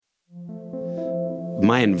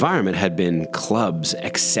my environment had been clubs,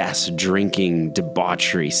 excess, drinking,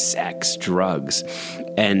 debauchery, sex, drugs.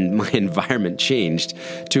 And my environment changed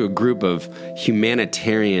to a group of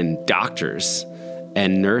humanitarian doctors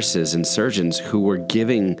and nurses and surgeons who were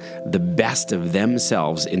giving the best of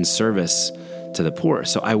themselves in service to the poor.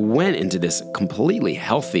 So I went into this completely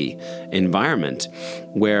healthy environment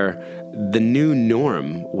where the new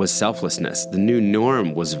norm was selflessness. The new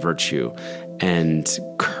norm was virtue and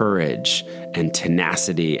courage and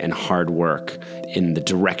tenacity and hard work in the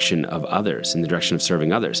direction of others, in the direction of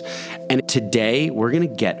serving others. And today, we're going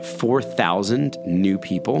to get 4,000 new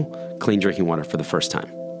people clean drinking water for the first time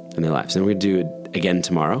in their lives. And we're going to do it again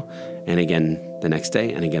tomorrow, and again the next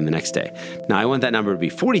day, and again the next day. Now, I want that number to be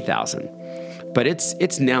 40,000. But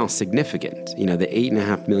it's now significant. You know, the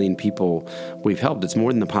 8.5 million people we've helped, it's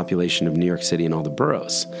more than the population of New York City and all the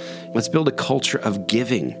boroughs. Let's build a culture of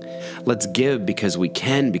giving. Let's give because we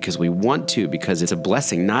can, because we want to, because it's a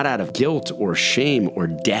blessing, not out of guilt or shame or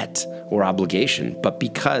debt or obligation, but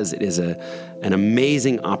because it is an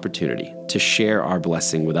amazing opportunity to share our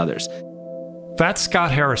blessing with others. That's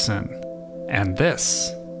Scott Harrison, and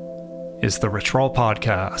this is the Rich Roll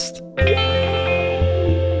Podcast.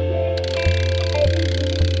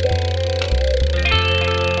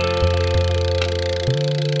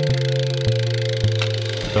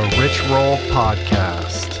 The Rich Roll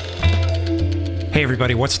Podcast. Hey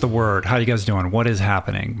everybody, what's the word? How you guys doing? What is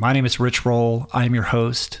happening? My name is Rich Roll. I am your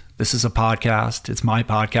host. This is a podcast. It's my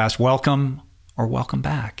podcast. Welcome or welcome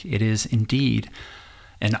back. It is indeed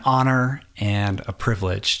an honor and a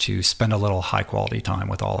privilege to spend a little high quality time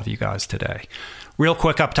with all of you guys today. Real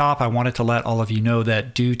quick up top, I wanted to let all of you know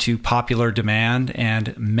that due to popular demand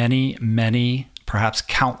and many, perhaps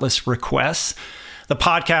countless requests, the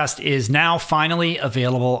podcast is now finally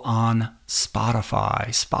available on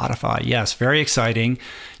Spotify. Yes, very exciting.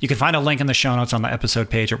 You can find a link in the show notes on the episode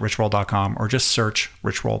page at richroll.com, or just search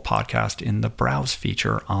Rich Roll Podcast in the browse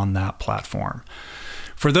feature on that platform.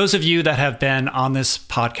 For those of you that have been on this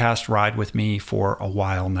podcast ride with me for a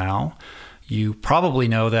while now, you probably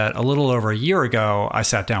know that a little over a year ago, I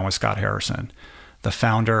sat down with Scott Harrison, the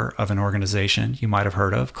founder of an organization you might have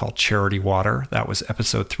heard of called Charity Water. That was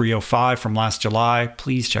episode 305 from last July.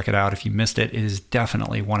 Please check it out if you missed it. It is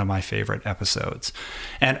definitely one of my favorite episodes.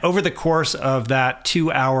 And over the course of that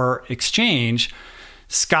 2-hour exchange,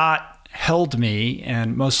 Scott held me,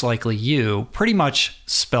 and most likely you, pretty much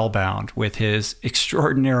spellbound with his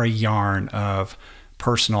extraordinary yarn of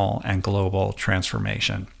personal and global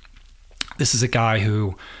transformation. This is a guy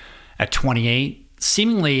who, at 28,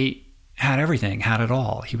 seemingly had everything, had it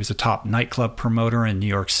all. He was a top nightclub promoter in New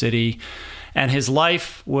York City, and his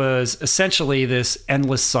life was essentially this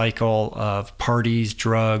endless cycle of parties,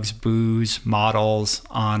 drugs, booze, models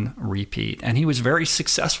on repeat. And he was very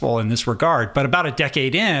successful in this regard. But about a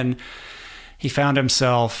decade in, he found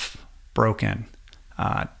himself broken,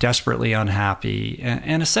 desperately unhappy,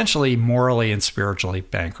 and essentially morally and spiritually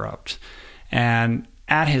bankrupt. And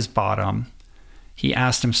at his bottom, he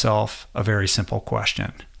asked himself a very simple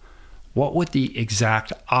question. What would the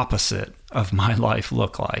exact opposite of my life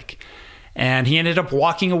look like? And he ended up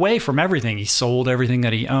walking away from everything. He sold everything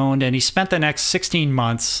that he owned, and he spent the next 16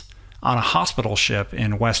 months on a hospital ship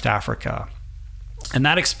in West Africa. And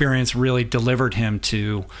that experience really delivered him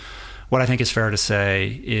to what I think is fair to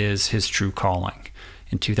say is his true calling.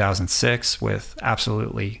 In 2006, with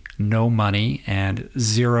absolutely no money and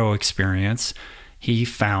zero experience, he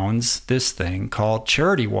founds this thing called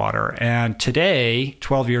Charity Water. And today,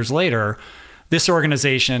 12 years later, this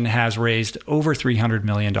organization has raised over $300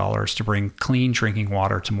 million to bring clean drinking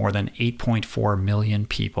water to more than 8.4 million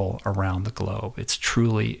people around the globe. It's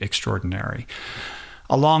truly extraordinary.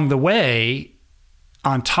 Along the way,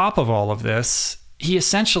 on top of all of this, he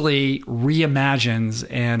essentially reimagines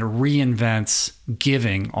and reinvents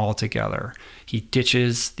giving altogether. He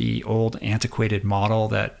ditches the old antiquated model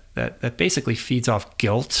that basically feeds off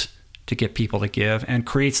guilt to get people to give, and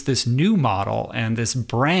creates this new model and this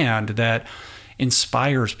brand that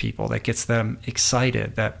inspires people, that gets them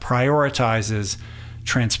excited, that prioritizes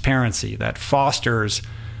transparency, that fosters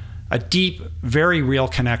a deep, very real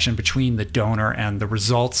connection between the donor and the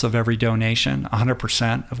results of every donation,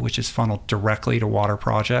 100% of which is funneled directly to water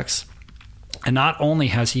projects. And not only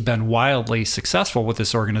has he been wildly successful with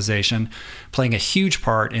this organization, playing a huge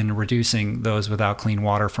part in reducing those without clean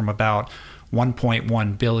water from about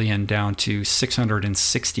 1.1 billion down to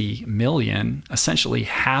 660 million, essentially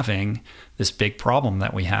halving this big problem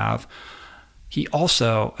that we have, he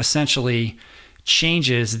also essentially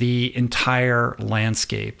changes the entire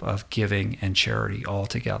landscape of giving and charity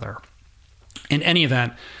altogether. In any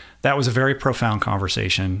event, That was a very profound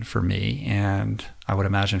conversation for me, and I would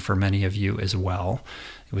imagine for many of you as well.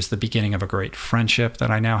 It was the beginning of a great friendship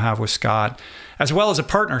that I now have with Scott, as well as a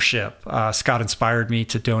partnership. Scott inspired me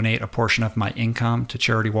to donate a portion of my income to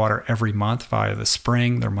Charity Water every month via The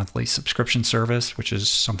Spring, their monthly subscription service, which is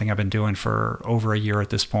something I've been doing for over a year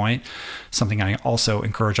at this point, something I also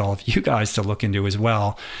encourage all of you guys to look into as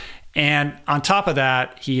well. And on top of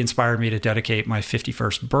that, he inspired me to dedicate my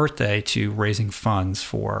 51st birthday to raising funds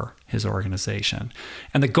for his organization.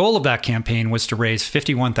 And the goal of that campaign was to raise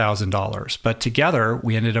 $51,000. But together,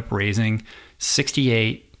 we ended up raising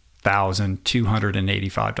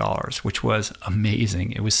 $68,285, which was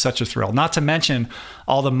amazing. It was such a thrill. Not to mention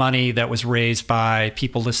all the money that was raised by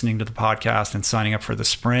people listening to the podcast and signing up for The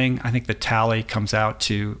Spring. I think the tally comes out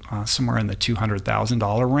to somewhere in the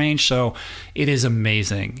 $200,000 range. So it is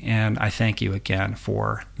amazing. And I thank you again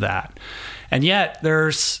for that. And yet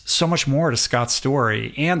there's so much more to Scott's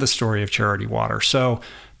story and the story of Charity Water. So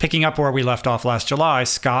picking up where we left off last July,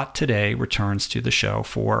 Scott today returns to the show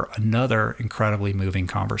for another incredibly moving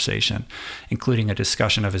conversation, including a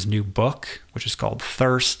discussion of his new book, which is called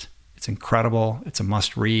Thirst. It's incredible. It's a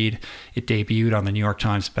must read. It debuted on the New York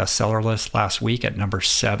Times bestseller list last week at number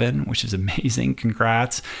 7, which is amazing.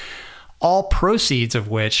 Congrats. All proceeds of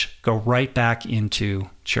which go right back into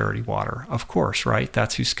Charity Water. Of course, right?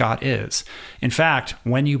 That's who Scott is. In fact,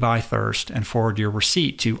 when you buy Thirst and forward your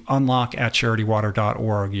receipt to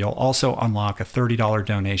unlock@charitywater.org, you'll also unlock a $30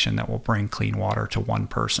 donation that will bring clean water to one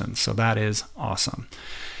person. So that is awesome.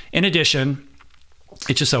 In addition,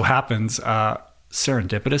 it just so happens,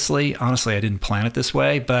 serendipitously, honestly, I didn't plan it this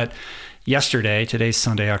way, but yesterday, today's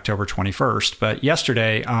Sunday, October 21st, but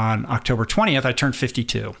yesterday on October 20th, I turned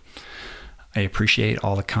 52. I appreciate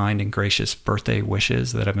all the kind and gracious birthday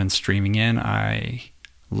wishes that have been streaming in. I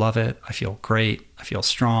love it. I feel great. I feel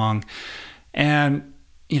strong. And,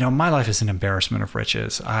 my life is an embarrassment of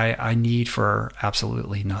riches. I need for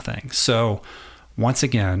absolutely nothing. So once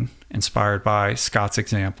again, inspired by Scott's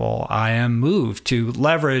example, I am moved to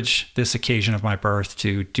leverage this occasion of my birth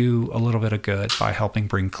to do a little bit of good by helping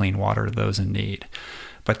bring clean water to those in need.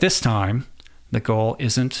 But this time, the goal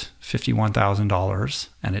isn't $51,000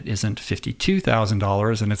 and it isn't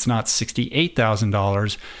 $52,000 and it's not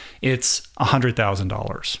 $68,000. It's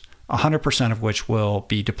 $100,000, 100% of which will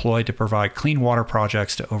be deployed to provide clean water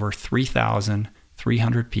projects to over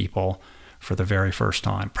 3,300 people for the very first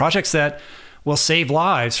time. Projects that will save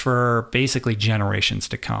lives for basically generations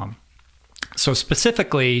to come. So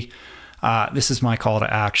specifically, this is my call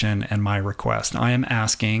to action and my request. I am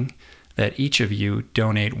asking that each of you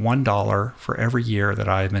donate $1 for every year that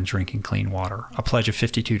I have been drinking clean water, a pledge of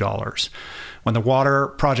 $52. When the water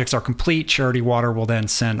projects are complete, Charity Water will then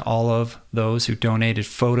send all of those who donated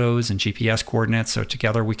photos and GPS coordinates so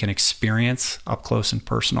together we can experience up close and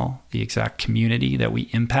personal the exact community that we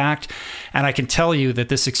impact. And I can tell you that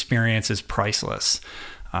this experience is priceless.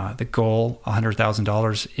 The goal,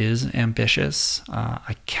 $100,000, is ambitious.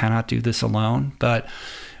 I cannot do this alone, but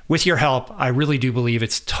with your help, I really do believe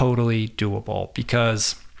it's totally doable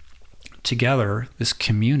because together, this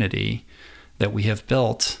community that we have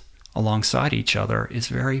built alongside each other is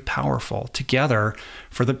very powerful. Together,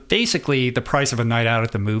 for basically the price of a night out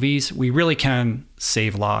at the movies, we really can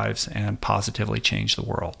save lives and positively change the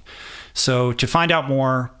world. So to find out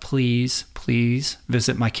more, please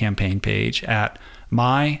visit my campaign page at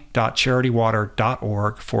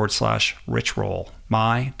my.charitywater.org/richroll.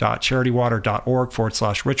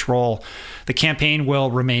 my.charitywater.org/richroll. The campaign will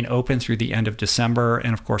remain open through the end of December.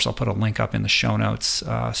 And of course, I'll put a link up in the show notes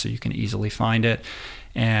so you can easily find it.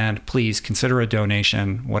 And please consider a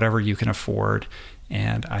donation, whatever you can afford.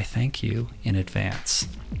 And I thank you in advance.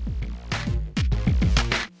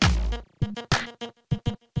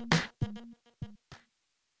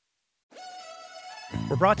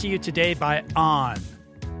 We're brought to you today by On.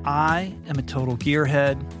 I am a total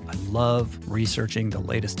gearhead. I love researching the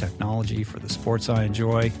latest technology for the sports I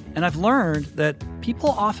enjoy. And I've learned that people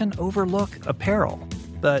often overlook apparel.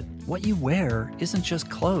 But what you wear isn't just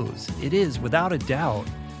clothes. It is, without a doubt,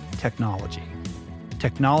 technology.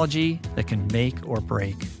 Technology that can make or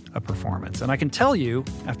break a performance. And I can tell you,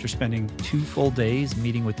 after spending 2 full days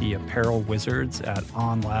meeting with the apparel wizards at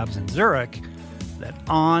On Labs in Zurich, that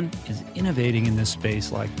On is innovating in this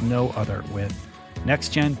space like no other with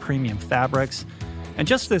next-gen premium fabrics and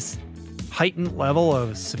just this heightened level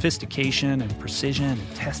of sophistication and precision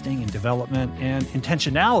and testing and development and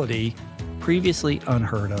intentionality previously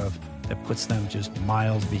unheard of that puts them just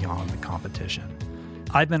miles beyond the competition.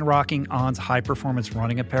 I've been rocking On's high-performance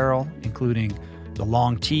running apparel, including the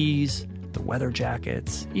long tees, the weather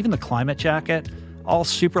jackets, even the climate jacket, all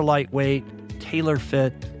super lightweight,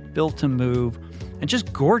 tailor-fit, built to move, and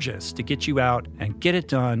just gorgeous to get you out and get it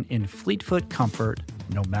done in fleet-foot comfort,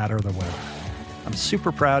 no matter the weather. I'm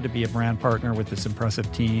super proud to be a brand partner with this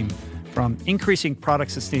impressive team. From increasing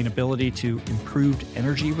product sustainability to improved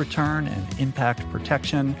energy return and impact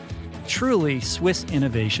protection, truly Swiss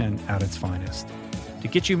innovation at its finest. To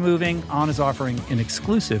get you moving, On is offering an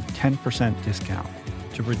exclusive 10% discount.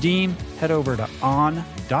 To redeem, head over to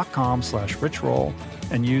on.com/richroll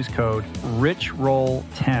and use code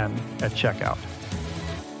RICHROLL10 at checkout.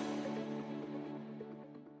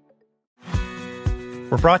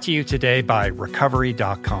 We're brought to you today by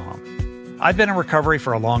Recovery.com. I've been in recovery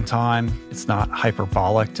for a long time. It's not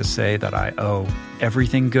hyperbolic to say that I owe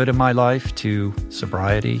everything good in my life to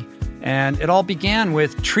sobriety. And it all began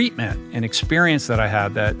with treatment, an experience that I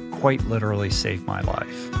had that quite literally saved my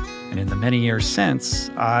life. And in the many years since,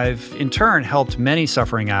 I've in turn helped many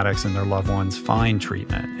suffering addicts and their loved ones find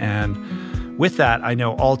treatment. And with that, I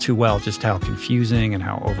know all too well just how confusing and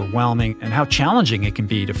how overwhelming and how challenging it can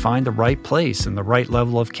be to find the right place and the right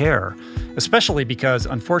level of care, especially because,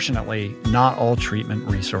 unfortunately, not all treatment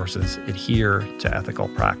resources adhere to ethical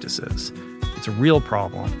practices. It's a real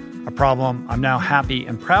problem, a problem I'm now happy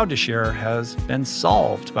and proud to share has been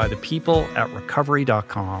solved by the people at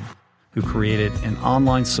Recovery.com, who created an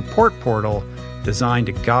online support portal designed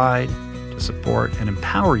to guide, to support, and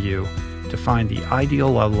empower you to find the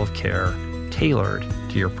ideal level of care tailored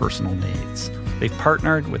to your personal needs. They've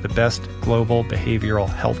partnered with the best global behavioral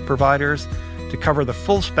health providers to cover the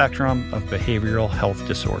full spectrum of behavioral health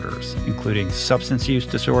disorders, including substance use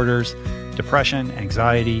disorders, depression,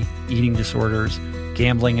 anxiety, eating disorders,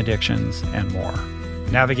 gambling addictions, and more.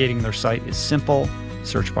 Navigating their site is simple.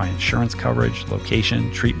 Search by insurance coverage,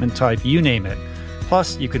 location, treatment type, you name it.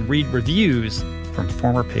 Plus, you can read reviews from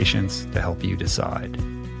former patients to help you decide.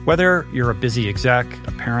 Whether you're a busy exec,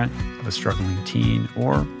 a parent of a struggling teen,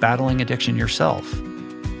 or battling addiction yourself,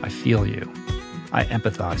 I feel you. I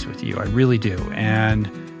empathize with you. I really do. And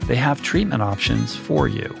they have treatment options for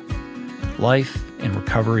you. Life in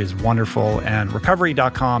recovery is wonderful, and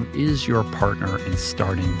Recovery.com is your partner in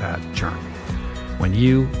starting that journey. When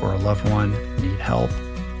you or a loved one need help,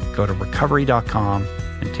 go to Recovery.com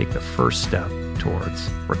and take the first step towards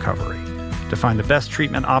recovery. To find the best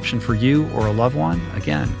treatment option for you or a loved one,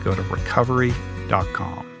 again, go to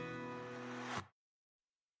Recovery.com.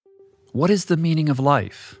 What is the meaning of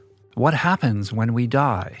life? What happens when we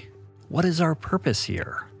die? What is our purpose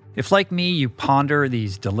here? If, like me, you ponder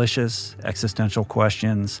these delicious existential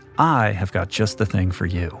questions, I have got just the thing for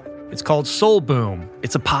you. It's called Soul Boom.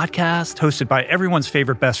 It's a podcast hosted by everyone's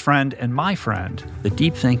favorite best friend and my friend, the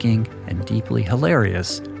deep thinking and deeply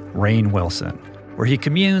hilarious Rainn Wilson, where he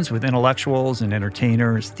communes with intellectuals and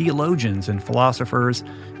entertainers, theologians and philosophers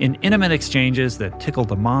in intimate exchanges that tickle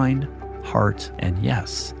the mind, heart, and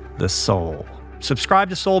yes, the soul. Subscribe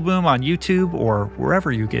to Soul Boom on YouTube or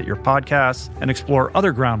wherever you get your podcasts, and explore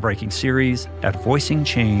other groundbreaking series at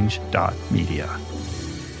voicingchange.media.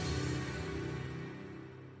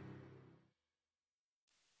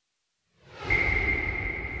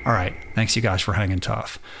 All right. Thanks, you guys, for hanging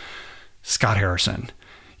tough. Scott Harrison.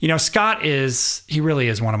 You know, Scott he really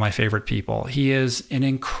is one of my favorite people. He is an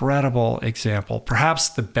incredible example, perhaps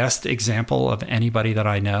the best example of anybody that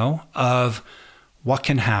I know of what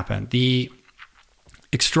can happen, the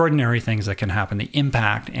extraordinary things that can happen, the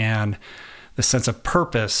impact and the sense of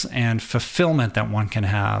purpose and fulfillment that one can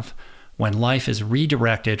have when life is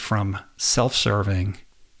redirected from self-serving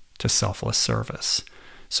to selfless service.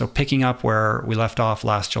 So picking up where we left off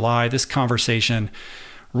last July, this conversation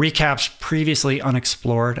recaps previously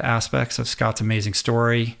unexplored aspects of Scott's amazing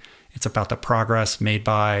story. It's about the progress made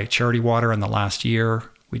by Charity Water in the last year.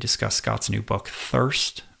 We discuss Scott's new book,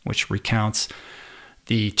 Thirst, which recounts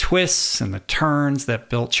the twists and the turns that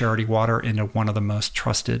built Charity Water into one of the most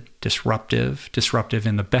trusted, disruptive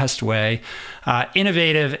in the best way,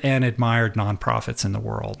 innovative and admired nonprofits in the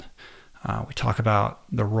world. We talk about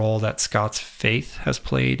the role that Scott's faith has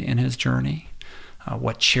played in his journey,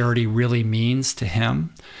 what charity really means to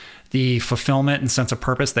him, the fulfillment and sense of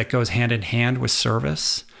purpose that goes hand in hand with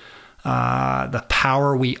service, the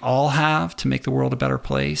power we all have to make the world a better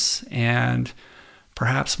place, and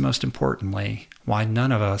perhaps most importantly, why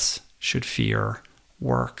none of us should fear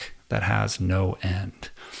work that has no end.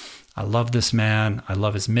 I love this man. I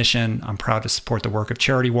love his mission. I'm proud to support the work of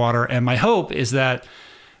Charity Water. And my hope is that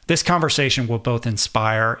this conversation will both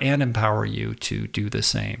inspire and empower you to do the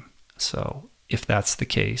same. So if that's the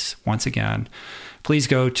case, once again, please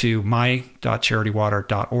go to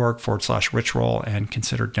my.charitywater.org/richroll and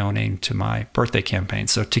consider donating to my birthday campaign.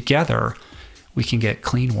 So together we can get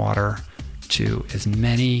clean water to as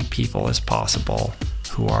many people as possible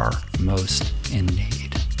who are most in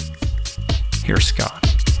need. Here's Scott.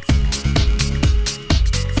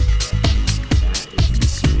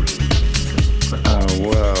 Oh,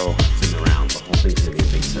 whoa. It's around. The whole thing's going to be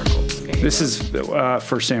a big circle. Okay, This is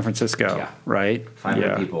for San Francisco, right?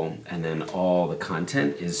 500 people, and then all the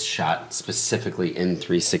content is shot specifically in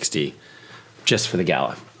 360 just for the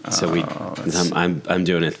gala. So I'm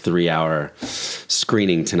doing a 3-hour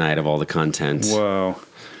screening tonight of all the content. Whoa.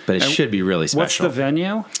 But it should be really special. What's the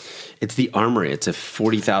venue? It's the Armory. It's a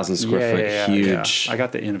 40,000 square foot huge. Yeah. I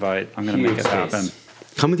got the invite. I'm going to make it happen.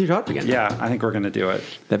 Come with your dog again. Yeah, I think we're going to do it.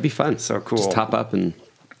 That'd be fun. So cool. Just top up and...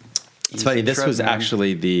 It's funny, this was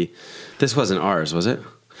actually this wasn't ours, was it?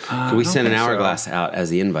 We sent an hourglass out as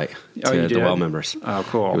the invite to the well members. Oh,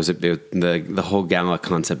 cool. The whole gala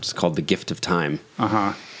concept is called the Gift of Time.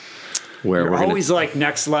 Uh-huh. Where You're always like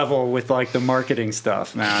next level with like the marketing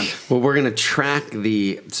stuff, man. Well, we're going to track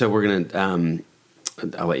so we're going to,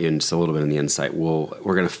 I'll let you in just a little bit on the insight. We're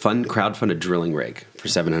going to crowdfund a drilling rig for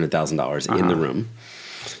 $700,000 in the room.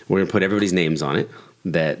 We're going to put everybody's names on it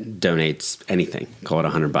that donates anything, call it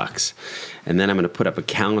 $100. And then I'm going to put up a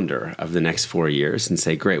calendar of the next 4 years and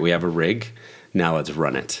say, great, we have a rig. Now let's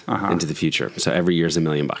run it into the future. So every year is $1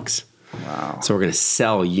 million. Wow. So we're going to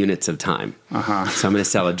sell units of time. So I'm going to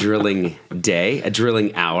sell a drilling day, a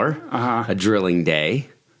drilling hour, a drilling day,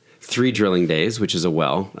 3 drilling days, which is a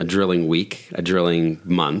well, a drilling week, a drilling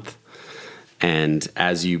month. And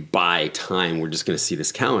as you buy time, we're just going to see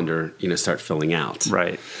this calendar, start filling out.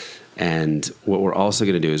 Right. And what we're also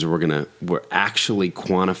going to do is we're actually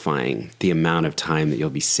quantifying the amount of time that you'll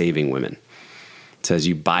be saving women. So as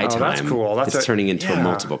you buy time, that's cool. It's turning into a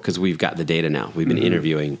multiple because we've got the data now. We've been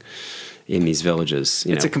interviewing in these villages.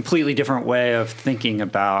 It's a completely different way of thinking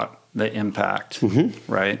about the impact,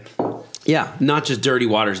 right? Yeah, not just dirty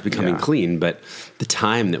water is becoming clean, but the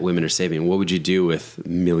time that women are saving. What would you do with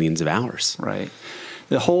millions of hours? Right.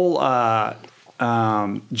 The whole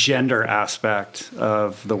gender aspect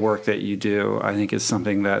of the work that you do, I think, is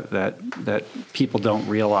something that people don't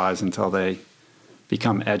realize until they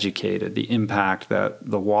become educated. The impact that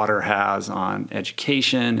the water has on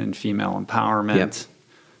education and female empowerment. Yep.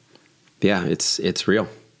 Yeah, it's real.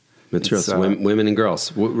 It's real. So women and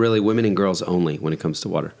girls, really women and girls only when it comes to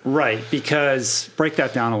water. Right, because break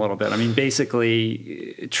that down a little bit. I mean,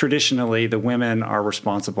 basically, traditionally, the women are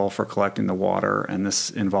responsible for collecting the water, and this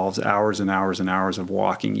involves hours and hours and hours of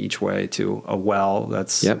walking each way to a well.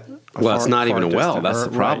 That's well, it's not even a well. That's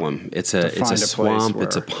the problem. Right. It's a swamp.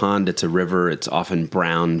 It's a pond. It's a river. It's often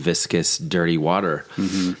brown, viscous, dirty water,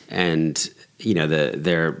 and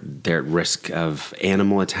they're at risk of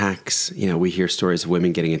animal attacks. We hear stories of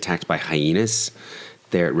women getting attacked by hyenas.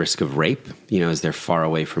 They're at risk of rape, as they're far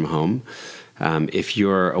away from home. If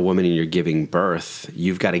you're a woman and you're giving birth,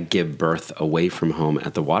 you've got to give birth away from home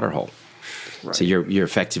at the water hole. Right. So you're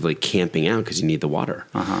effectively camping out because you need the water.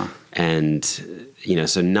 And,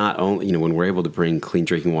 so not only, when we're able to bring clean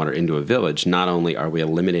drinking water into a village, not only are we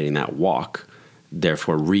eliminating that walk,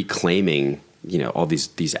 therefore reclaiming all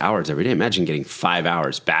these hours every day. Imagine getting 5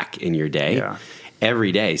 hours back in your day,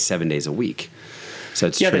 every day, 7 days a week. So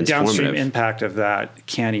it's transformative. The downstream impact of that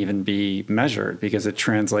can't even be measured because it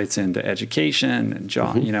translates into education and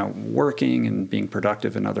job, working and being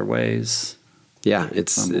productive in other ways. Yeah,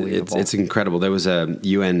 it's incredible. There was a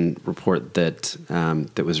UN report that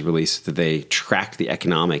was released that they tracked the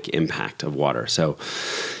economic impact of water. So,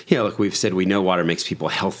 look, we've said we know water makes people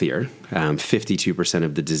healthier. 52%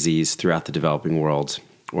 of the disease throughout the developing world,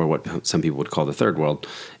 or what some people would call the third world,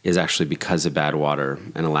 is actually because of bad water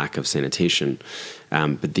and a lack of sanitation.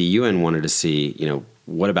 But the UN wanted to see,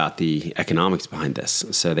 what about the economics behind this?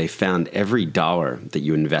 So they found every dollar that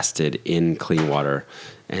you invested in clean water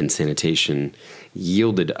and sanitation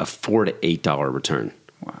yielded a $4 to $8 return.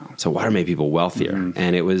 Wow. So water made people wealthier.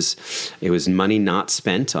 And it was money not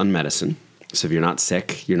spent on medicine. So if you're not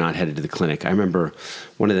sick, you're not headed to the clinic. I remember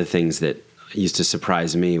one of the things that used to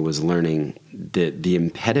surprise me was learning that the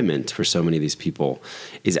impediment for so many of these people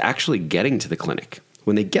is actually getting to the clinic.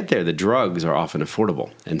 When they get there, the drugs are often affordable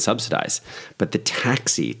and subsidized, but the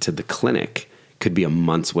taxi to the clinic could be a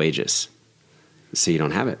month's wages. So you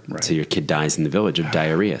don't have it. Right. So your kid dies in the village of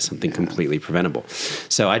diarrhea, something completely preventable.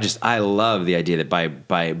 So I love the idea that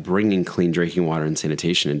by bringing clean drinking water and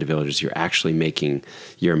sanitation into villages, you're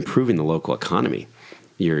improving the local economy.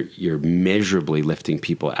 You're measurably lifting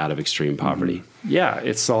people out of extreme poverty. Yeah,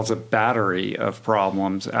 it solves a battery of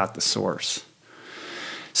problems at the source.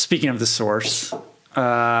 Speaking of the source,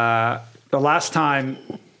 the last time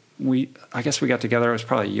we got together, it was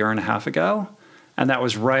probably a year and a half ago. And that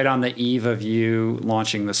was right on the eve of you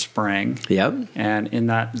launching The Spring. Yep. And in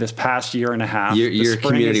this past year and a half, your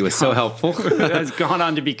community was so helpful. has gone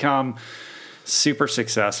on to become super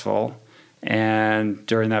successful. And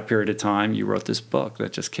during that period of time, you wrote this book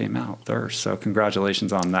that just came out, Thirst. So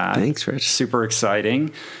congratulations on that. Thanks, Rich. Super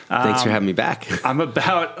exciting. Thanks for having me back. I'm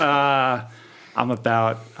about, I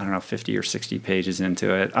don't know, 50 or 60 pages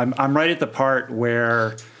into it. I'm right at the part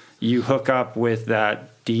where you hook up with that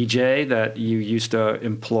DJ that you used to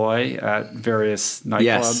employ at various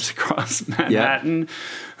nightclubs across Manhattan,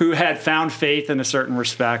 who had found faith in a certain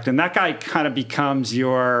respect. And that guy kind of becomes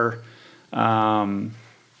your,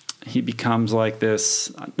 he becomes like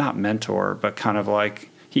this, not mentor, but kind of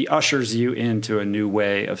like he ushers you into a new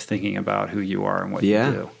way of thinking about who you are and what you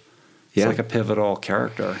do. It's like a pivotal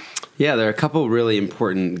character. Yeah, there are a couple really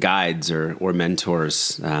important guides or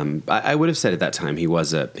mentors. I would have said at that time he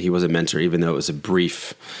was a mentor, even though it was a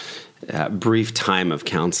brief time of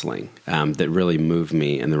counseling that really moved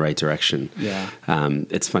me in the right direction. Yeah,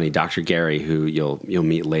 it's funny. Dr. Gary, who you'll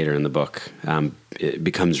meet later in the book, it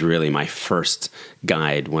becomes really my first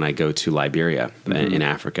guide when I go to Liberia in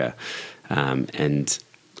Africa, and.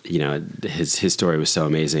 You know, his story was so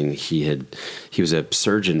amazing. He was a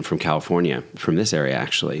surgeon from California, from this area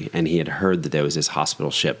actually, and he had heard that there was this hospital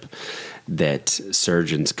ship that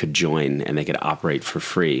surgeons could join and they could operate for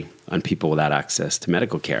free on people without access to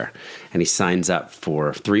medical care. And he signs up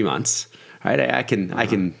for 3 months. Right, I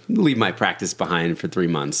can leave my practice behind for 3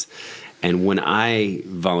 months. And when I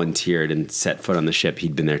volunteered and set foot on the ship,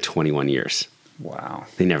 he'd been there 21 years. Wow,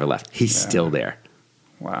 he never left. He's still there.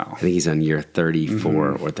 Wow. I think he's on year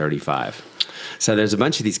 34 or 35. So there's a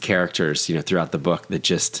bunch of these characters, you know, throughout the book that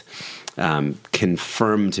just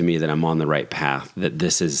confirm to me that I'm on the right path, that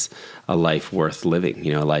this is a life worth living,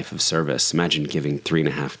 you know, a life of service. Imagine giving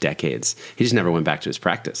 3.5 decades. He just never went back to his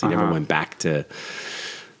practice. He never went back to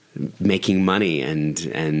making money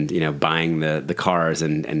and you know, buying the cars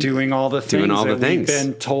and doing all the things we've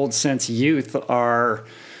been told since youth are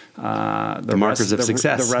the markers of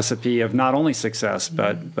success, the recipe of not only success,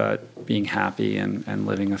 but being happy and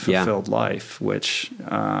living a fulfilled life, which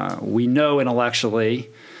we know intellectually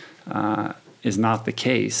is not the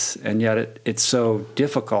case. And yet it's so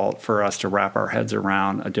difficult for us to wrap our heads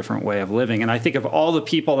around a different way of living. And I think of all the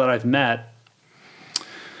people that I've met,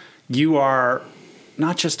 you are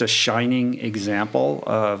not just a shining example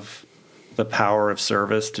of the power of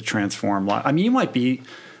service to transform life. I mean, you might be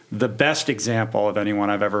the best example of anyone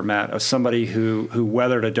I've ever met, of somebody who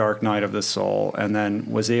weathered a dark night of the soul and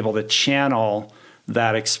then was able to channel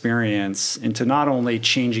that experience into not only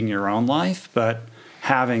changing your own life, but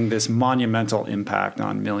having this monumental impact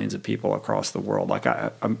on millions of people across the world. Like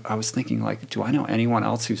I was thinking, like, do I know anyone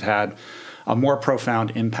else who's had a more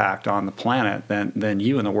profound impact on the planet than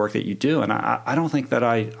you and the work that you do? And I don't think that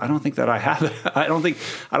I have it. I don't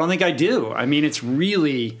think I do. I mean, it's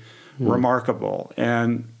really remarkable.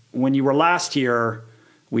 And when you were last here,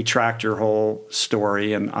 we tracked your whole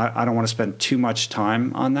story, and I don't want to spend too much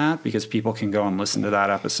time on that because people can go and listen to that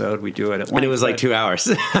episode. We do it at length. And it was like 2 hours.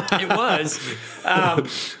 It was.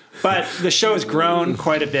 But the show has grown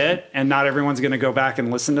quite a bit, and not everyone's going to go back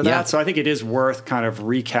and listen to that. Yeah. So I think it is worth kind of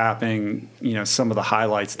recapping, you know, some of the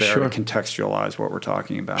highlights there to contextualize what we're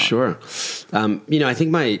talking about. Sure. You know, I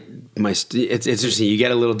think it's interesting. You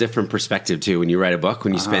get a little different perspective too when you write a book.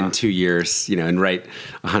 When you spend 2 years, you know, and write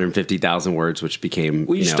 150,000 words, which became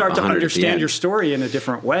you start to understand your story in a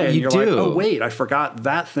different way. And you're like, oh wait, I forgot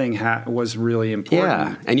that thing was really important.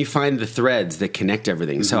 Yeah, and you find the threads that connect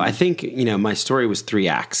everything. So I think, you know, my story was 3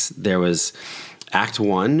 acts. There was Act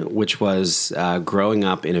 1, which was growing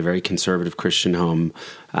up in a very conservative Christian home.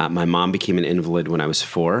 My mom became an invalid when I was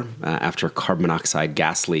 4 after a carbon monoxide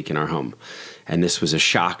gas leak in our home. And this was a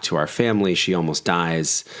shock to our family. She almost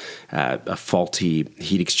dies. A faulty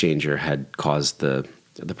heat exchanger had caused the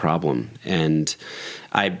problem. And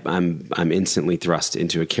I'm instantly thrust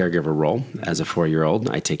into a caregiver role as a 4-year-old.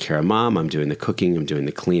 I take care of mom. I'm doing the cooking. I'm doing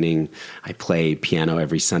the cleaning. I play piano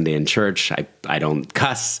every Sunday in church. I don't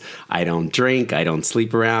cuss. I don't drink. I don't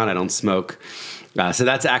sleep around. I don't smoke. So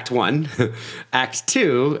that's Act 1. Act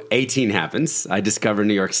 2, 18 happens. I discover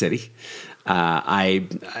New York City.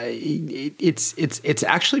 It's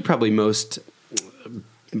actually probably most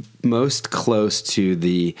close to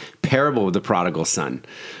the parable of the prodigal son,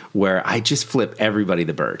 where I just flip everybody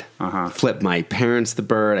the bird. Flip my parents the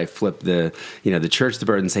bird. I flip the church the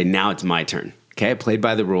bird and say, now it's my turn. Okay, I played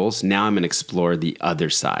by the rules. Now I'm going to explore the other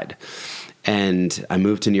side. And I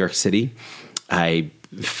moved to New York City. I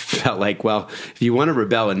felt like, well, if you want to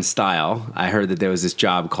rebel in style, I heard that there was this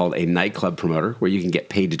job called a nightclub promoter where you can get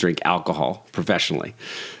paid to drink alcohol professionally.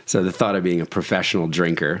 So the thought of being a professional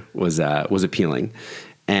drinker was appealing.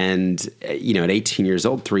 And, you know, at 18 years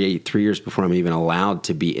old, three years before I'm even allowed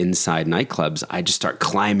to be inside nightclubs, I just start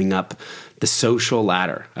climbing up the social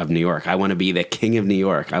ladder of New York. I want to be the king of New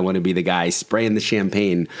York. I want to be the guy spraying the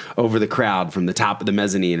champagne over the crowd from the top of the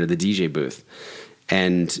mezzanine or the DJ booth.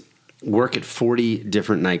 And work at 40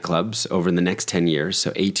 different nightclubs over the next 10 years.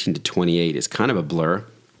 So 18 to 28 is kind of a blur.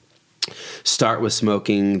 Start with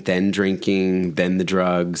smoking, then drinking, then the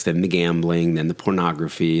drugs, then the gambling, then the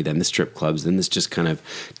pornography, then the strip clubs, then this just kind of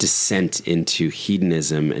descent into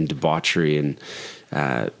hedonism and debauchery and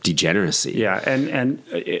degeneracy. Yeah, and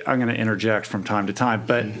I'm going to interject from time to time,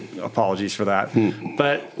 but apologies for that.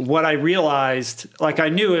 But what I realized, like I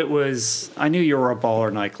knew you were a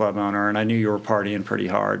baller nightclub owner, and I knew you were partying pretty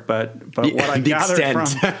hard. But what I gathered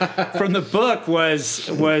from the book was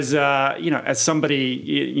you know, as somebody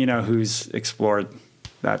you know who's explored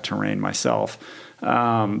that terrain myself.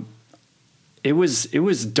 It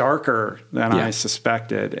was darker than I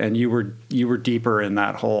suspected, and you were deeper in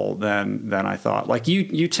that hole than I thought. Like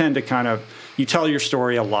you tend to you tell your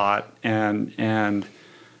story a lot, and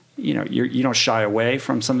you know you don't shy away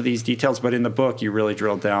from some of these details. But in the book, you really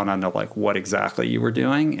drilled down on like what exactly you were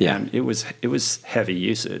doing, and it was heavy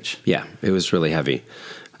usage. Yeah, it was really heavy.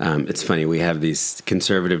 It's funny, we have these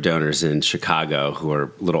conservative donors in Chicago who are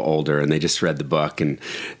a little older, and they just read the book, and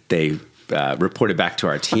they reported back to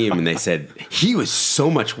our team, and they said he was so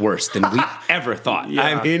much worse than we ever thought.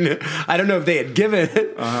 I mean, I don't know if they had given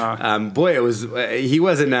it. Boy, it was he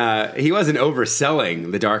wasn't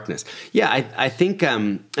overselling the darkness. Yeah, I think,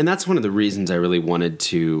 and that's one of the reasons I really wanted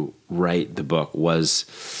to write the book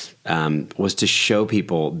was to show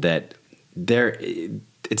people that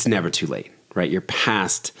it's never too late, right? Your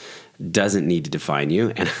past doesn't need to define you.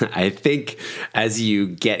 And I think as you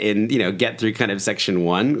get through kind of section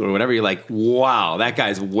 1 or whatever, you're like, wow, that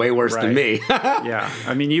guy's way worse than me. Yeah.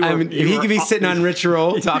 I mean, if he could be sitting on Rich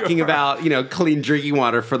Roll talking about, clean drinking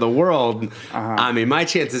water for the world, I mean, my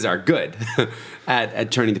chances are good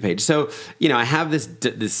at turning the page. So, I have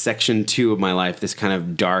this section 2 of my life, this kind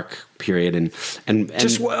of dark period and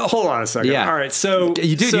just hold on a second. Yeah. All right. So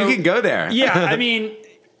you can go there. Yeah. I mean,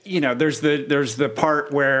 there's the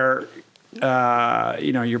part where,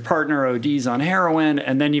 your partner ODs on heroin,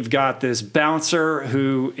 and then you've got this bouncer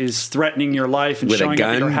who is threatening your life and with showing up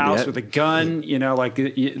at your house yep. with a gun.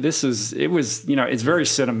 It's very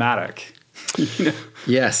cinematic.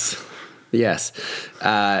 Yes.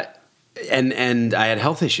 And I had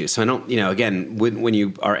health issues. So I don't, again, when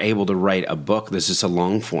you are able to write a book, there's just a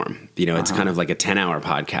long form, it's kind of like a 10-hour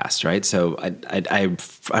podcast, right? So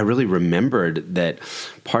I really remembered that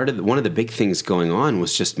one of the big things going on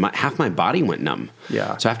was just half my body went numb.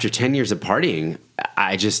 Yeah. So after 10 years of partying,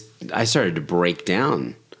 I started to break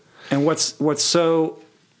down. And what's so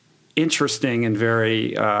interesting and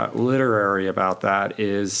very literary about that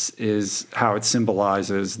is how it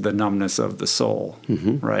symbolizes the numbness of the soul,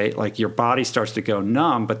 right? Like your body starts to go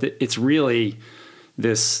numb, but it's really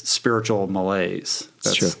this spiritual malaise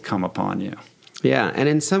that's come upon you. Yeah, and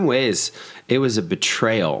in some ways, it was a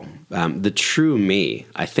betrayal. The true me,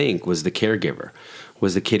 I think, was the caregiver,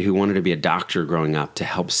 was the kid who wanted to be a doctor growing up to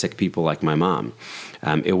help sick people like my mom.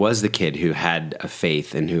 It was the kid who had a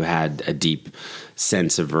faith and who had a deep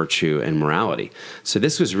sense of virtue and morality. So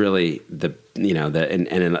this was really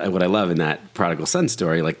and what I love in that prodigal son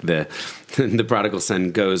story, like the prodigal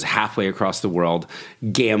son goes halfway across the world,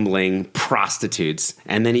 gambling, prostitutes,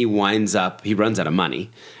 and then he runs out of money,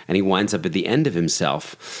 and he winds up at the end of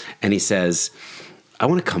himself, and he says, I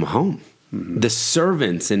want to come home. Mm-hmm. The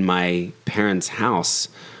servants in my parents' house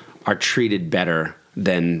are treated better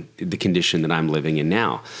than the condition that I'm living in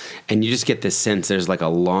now. And you just get this sense there's like a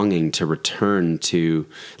longing to return to,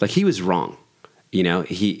 like, he was wrong.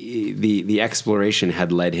 The exploration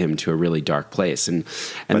had led him to a really dark place. And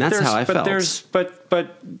that's how I felt.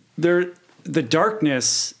 The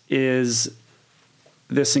darkness is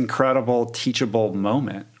this incredible teachable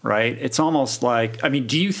moment, right? It's almost like,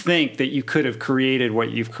 do you think that you could have created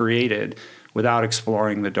what you've created without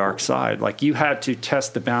exploring the dark side? Like, you had to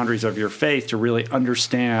test the boundaries of your faith to really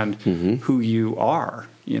understand who you are,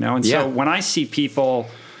 And so when I see people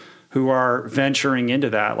who are venturing into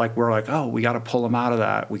that, like, we're like, oh, we got to pull him out of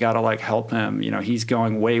that. We got to help him. He's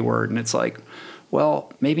going wayward. And it's like,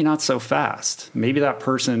 well, maybe not so fast. Maybe that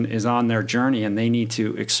person is on their journey and they need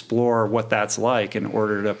to explore what that's like in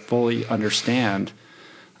order to fully understand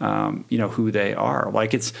who they are.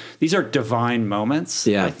 Like, these are divine moments,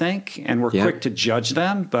 I think, and we're quick to judge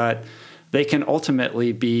them, but they can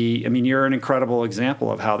ultimately be, I mean, you're an incredible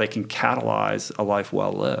example of how they can catalyze a life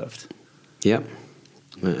well lived. Yep,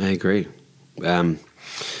 I agree. And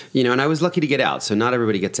I was lucky to get out, so not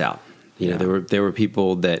everybody gets out. There were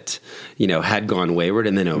people that, had gone wayward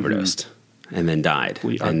and then overdosed and then died.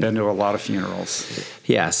 I've been to a lot of funerals.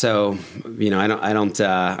 Yeah. So, I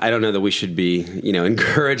don't know that we should be,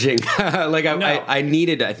 encouraging,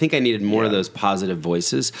 I think I needed more of those positive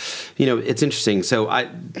voices. It's interesting. So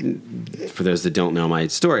for those that don't know my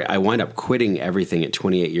story, I wind up quitting everything at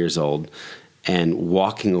 28 years old and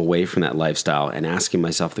walking away from that lifestyle and asking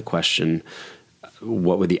myself the question,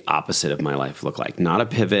 what would the opposite of my life look like? Not a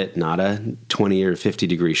pivot, not a 20 or 50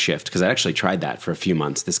 degree shift, because I actually tried that for a few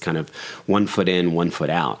months, this kind of 1 foot in, 1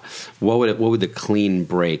 foot out. What would the clean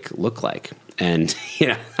break look like? And,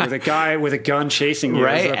 with a guy with a gun chasing you,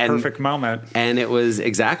 right? It was a perfect moment. And it was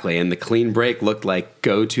exactly. And the clean break looked like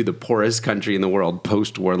go to the poorest country in the world,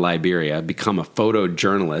 post-war Liberia, become a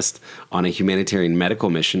photojournalist on a humanitarian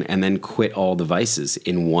medical mission, and then quit all the vices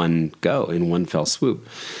in one go, in one fell swoop.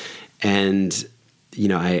 And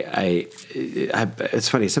it's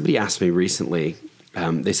funny. Somebody asked me recently,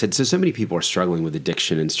 they said, so many people are struggling with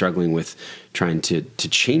addiction and struggling with trying to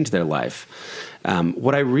change their life.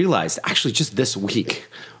 What I realized actually just this week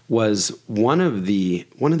was one of the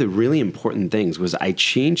really important things was I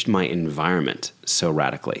changed my environment so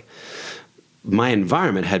radically. My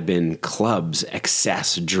environment had been clubs,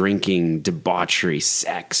 excess, drinking, debauchery,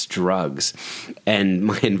 sex, drugs. And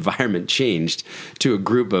my environment changed to a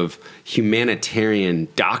group of humanitarian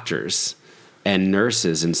doctors and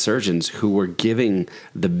nurses and surgeons who were giving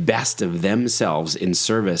the best of themselves in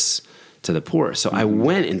service to the poor. So I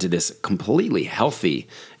went into this completely healthy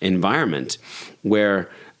environment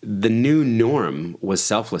where the new norm was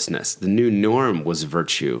selflessness. The new norm was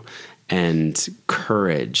virtue and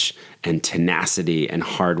courage and tenacity and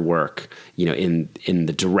hard work, in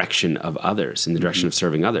the direction of others, in the direction of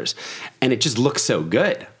serving others. And it just looked so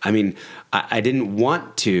good. I mean, I didn't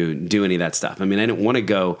want to do any of that stuff. I mean, I didn't want to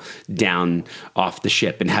go down off the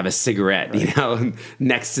ship and have a cigarette, right,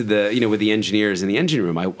 next to with the engineers in the engine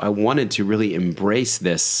room. I wanted to really embrace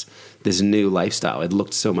this new lifestyle. It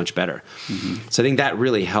looked so much better. So I think that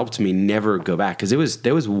really helped me never go back, because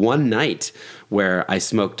there was one night where I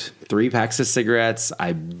smoked 3 packs of cigarettes,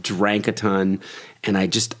 I drank a ton, and I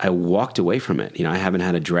walked away from it. I haven't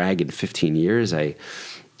had a drag in 15 years. I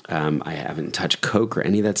haven't touched Coke or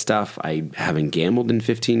any of that stuff. I haven't gambled in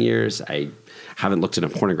 15 years. I haven't looked at a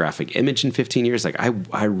pornographic image in 15 years. Like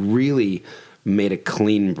I really made a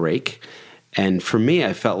clean break. And for me,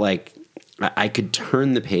 I felt like I could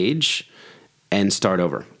turn the page and start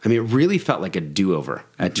over. I mean, it really felt like a do-over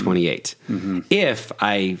at 28. If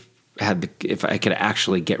I could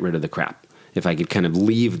actually get rid of the crap, if I could kind of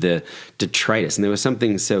leave the detritus. And there was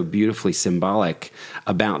something so beautifully symbolic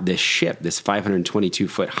about this ship, this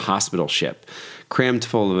 522-foot hospital ship, crammed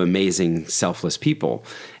full of amazing, selfless people.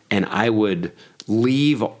 And I would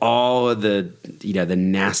leave all of the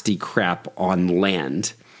nasty crap on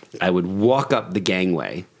land. I would walk up the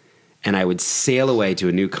gangway, and I would sail away to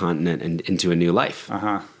a new continent and into a new life.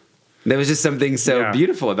 There was just something so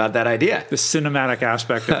beautiful about that idea. The cinematic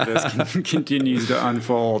aspect of this continues to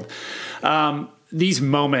unfold. These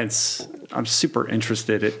moments, I'm super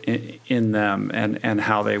interested in them and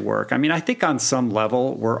how they work. I mean, I think on some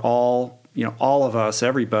level, we're all of us,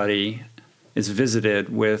 everybody is visited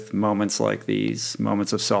with moments like these,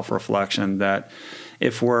 moments of self-reflection that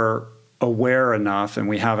if we're aware enough and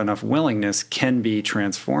we have enough willingness can be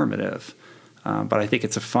transformative. But I think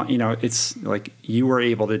it's it's like you were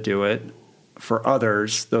able to do it. For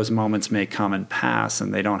others, those moments may come and pass,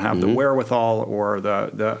 and they don't have the wherewithal or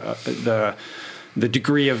the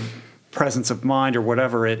degree of presence of mind or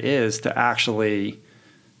whatever it is to actually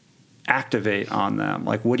activate on them.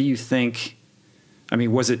 Like, what do you think? I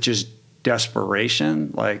mean, was it just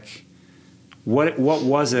desperation? Like, what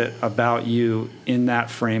was it about you in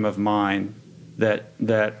that frame of mind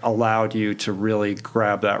that allowed you to really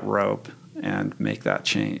grab that rope and make that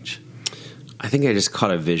change? I think I just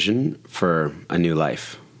caught a vision for a new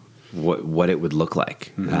life, what it would look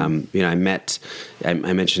like. I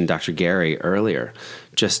mentioned Dr. Gary earlier,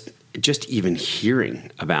 just even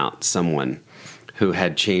hearing about someone who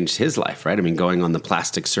had changed his life, right? I mean, going on the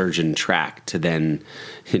plastic surgeon track to then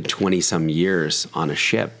 20 some years on a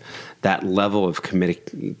ship, that level of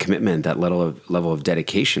commitment, that level of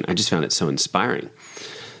dedication, I just found it so inspiring.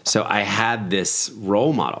 So I had this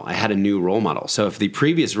role model. I had a new role model. So if the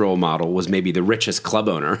previous role model was maybe the richest club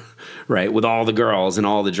owner, right, with all the girls and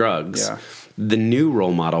all the drugs, the new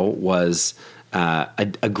role model was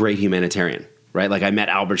a great humanitarian, right? Like I met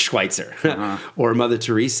Albert Schweitzer or Mother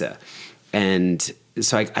Teresa. And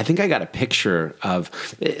so I think I got a picture of,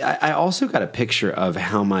 I also got a picture of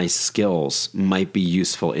how my skills might be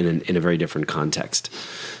useful in a very different context.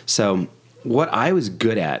 So what I was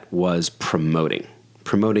good at was promoting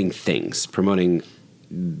things, promoting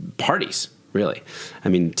parties, really. I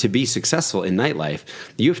mean, to be successful in nightlife,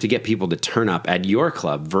 you have to get people to turn up at your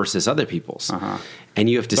club versus other people's. And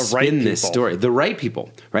you have to spin this story. The right people,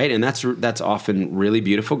 right? And that's often really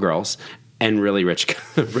beautiful girls and really rich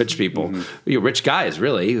people, rich guys,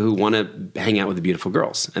 really, who want to hang out with the beautiful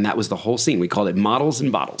girls. And that was the whole scene. We called it models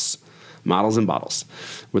and bottles. Models and bottles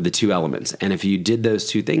were the two elements. And if you did those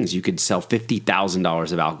two things, you could sell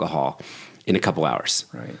 $50,000 of alcohol in a couple hours.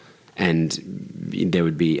 Right. And there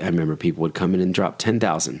would be, I remember people would come in and drop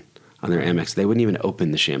 $10,000 on their Amex. They wouldn't even open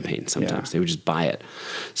the champagne sometimes. Yeah. They would just buy it.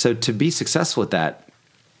 So to be successful at that,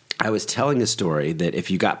 I was telling a story that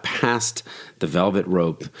if you got past the velvet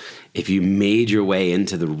rope, if you made your way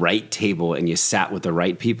into the right table and you sat with the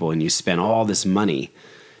right people and you spent all this money,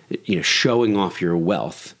 showing off your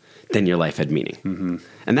wealth, then your life had meaning.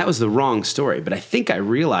 And that was the wrong story. But I think I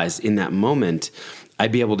realized in that moment,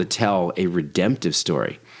 I'd be able to tell a redemptive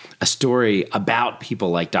story, a story about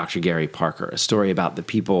people like Dr. Gary Parker, a story about the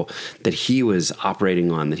people that he was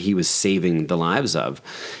operating on, that he was saving the lives of.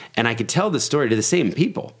 And I could tell the story to the same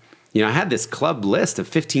people. I had this club list of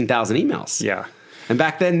 15,000 emails. Yeah. And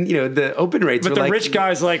back then, the open rates were like... But the rich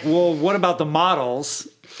guy's like, well, what about the models?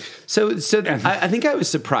 So I think I was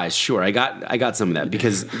surprised. Sure, I got some of that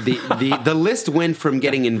because the list went from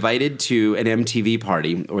getting invited to an MTV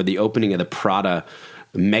party or the opening of the Prada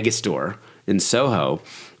megastore in Soho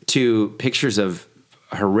to pictures of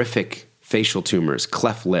horrific facial tumors,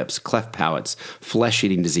 cleft lips, cleft palates,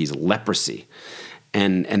 flesh-eating disease, leprosy,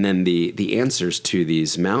 and then the answers to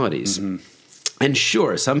these maladies. And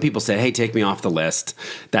sure, some people said, hey, take me off the list.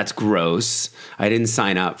 That's gross. I didn't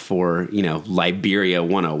sign up for, Liberia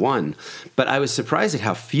 101. But I was surprised at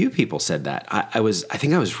how few people said that. I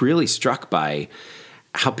think I was really struck by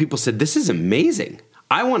how people said, this is amazing.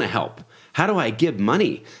 I want to help. How do I give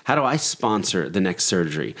money? How do I sponsor the next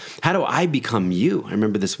surgery? How do I become you? I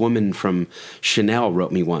remember this woman from Chanel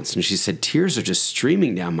wrote me once, and she said, tears are just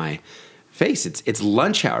streaming down my face. It's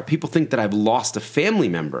lunch hour. People think that I've lost a family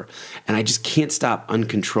member, and I just can't stop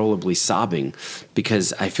uncontrollably sobbing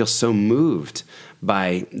because I feel so moved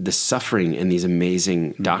by the suffering and these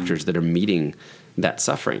amazing doctors that are meeting that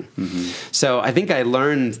suffering. So I think I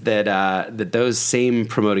learned that those same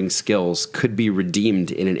promoting skills could be redeemed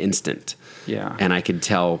in an instant. Yeah. And I could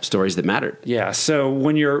tell stories that mattered. Yeah. So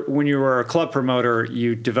when you were a club promoter,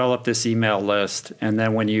 you develop this email list, and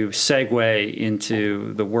then when you segue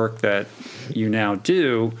into the work that you now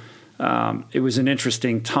do, it was an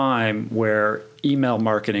interesting time where email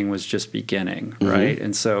marketing was just beginning, right?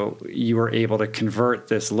 And so you were able to convert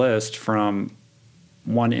this list from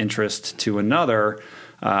one interest to another,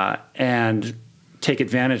 and take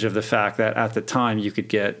advantage of the fact that at the time you could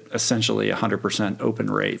get essentially 100%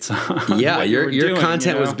 open rates. Yeah, your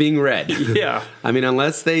content was being read. Yeah, I mean,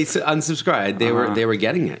 unless they unsubscribed, they were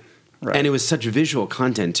getting it, right. And it was such visual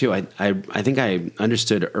content too. I think I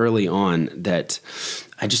understood early on that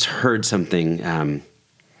I just heard something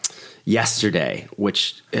yesterday,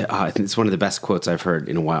 which I think it's one of the best quotes I've heard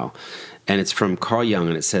in a while, and it's from Carl Jung,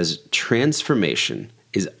 and it says, "Transformation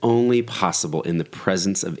is only possible in the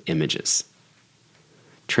presence of images."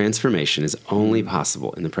 Transformation is only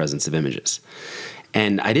possible in the presence of images.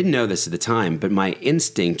 And I didn't know this at the time, but my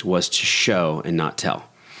instinct was to show and not tell.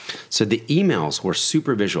 So the emails were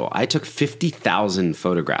super visual. I took 50,000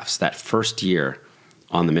 photographs that first year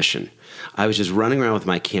on the mission. I was just running around with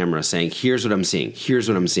my camera saying, here's what I'm seeing. Here's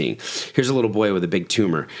what I'm seeing. Here's a little boy with a big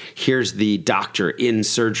tumor. Here's the doctor in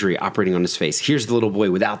surgery operating on his face. Here's the little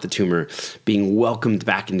boy without the tumor being welcomed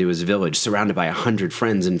back into his village, surrounded by 100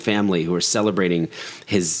 friends and family who are celebrating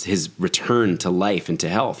his return to life and to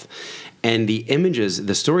health. And the images,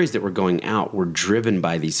 the stories that were going out were driven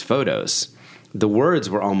by these photos. The words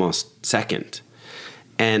were almost second.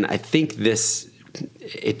 And I think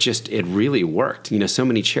it really worked. So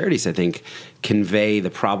many charities, I think, convey the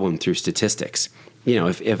problem through statistics.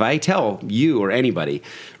 If I tell you or anybody,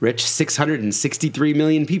 Rich, 663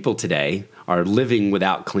 million people today are living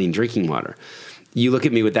without clean drinking water, you look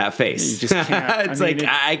at me with that face. You just can't.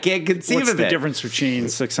 I can't conceive of it. What's the difference between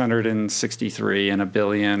 663 and a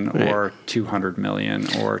billion, or 200 million,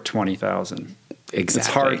 or 20,000? Exactly.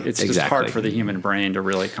 It's hard. It's just hard for the human brain to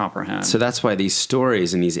really comprehend. So that's why these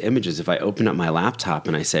stories and these images, if I open up my laptop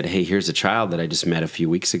and I said, hey, here's a child that I just met a few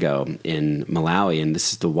weeks ago in Malawi, and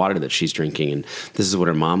this is the water that she's drinking, and this is what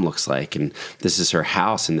her mom looks like, and this is her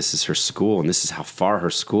house, and this is her school, and this is how far her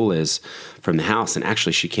school is from the house. And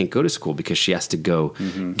actually, she can't go to school because she has to go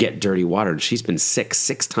get dirty water. And she's been sick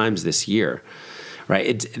 6 times this year,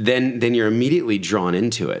 right? Then you're immediately drawn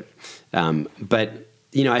into it. But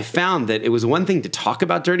I found that it was one thing to talk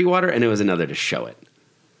about dirty water and it was another to show it.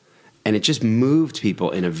 And it just moved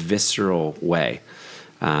people in a visceral way.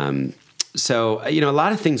 So, a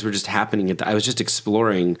lot of things were just happening. I was just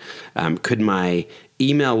exploring, could my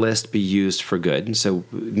email list be used for good? And so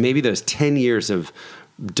maybe those 10 years of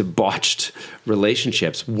debauched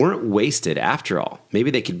relationships weren't wasted after all.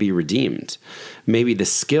 Maybe they could be redeemed. Maybe the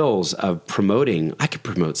skills of promoting, I could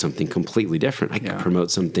promote something completely different. I could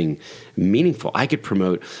promote something meaningful. I could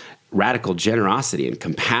promote radical generosity and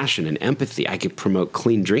compassion and empathy. I could promote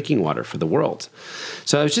clean drinking water for the world.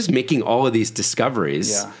 So I was just making all of these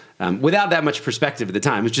discoveries without that much perspective at the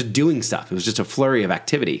time. It was just doing stuff. It was just a flurry of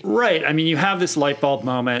activity. Right. I mean, you have this light bulb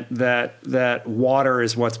moment that water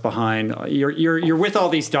is what's behind. You're with all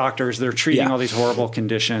these doctors. They're treating all these horrible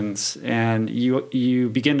conditions, and you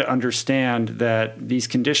begin to understand that these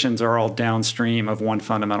conditions are all downstream of one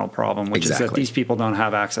fundamental problem, which is that these people don't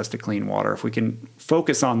have access to clean water. If we can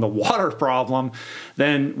focus on the water problem,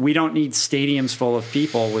 then we don't need stadiums full of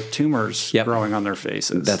people with tumors growing on their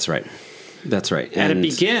faces. That's right. That's right. And it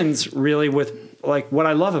begins really with, like, what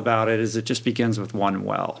I love about it is it just begins with one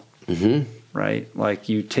well, right? Like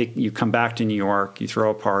you come back to New York, you throw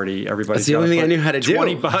a party, everybody's That's the only thing I knew how to do.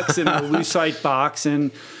 $20 in a lucite box, and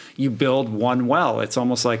you build one well. It's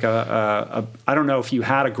almost like I don't know if you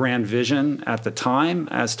had a grand vision at the time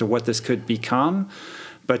as to what this could become,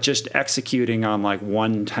 but just executing on like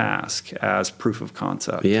one task as proof of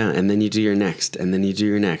concept. Yeah, and then you do your next, and then you do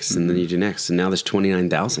your next, and then you do next, and now there's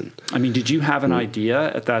 29,000. I mean, did you have an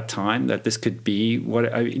idea at that time that this could be what?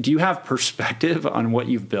 Do you have perspective on what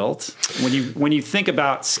you've built when you think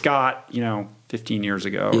about Scott, 15 years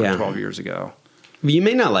ago or 12 years ago? You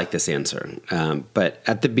may not like this answer, but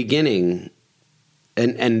at the beginning.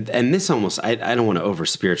 And this almost, I don't want to over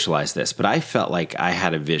spiritualize this, but I felt like I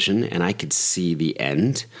had a vision and I could see the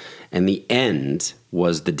end. And the end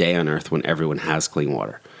was the day on earth when everyone has clean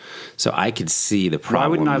water. So I could see the problem. Why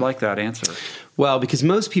wouldn't I like that answer? Well, because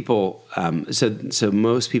most people, so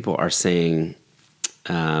most people are saying,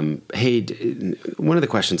 hey, one of the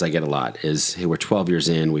questions I get a lot is, hey, we're 12 years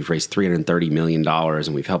in, we've raised $330 million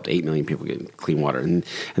and we've helped 8 million people get clean water. And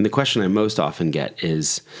the question I most often get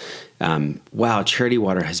is, wow, Charity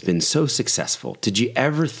Water has been so successful. Did you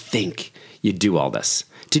ever think you'd do all this?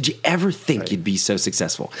 Did you ever think you'd be so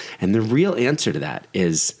successful? And the real answer to that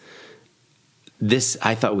is this,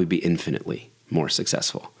 I thought we'd be infinitely more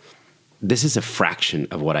successful. This is a fraction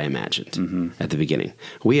of what I imagined at the beginning.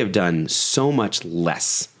 We have done so much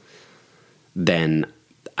less than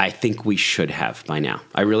I think we should have by now.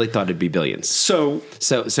 I really thought it'd be billions. So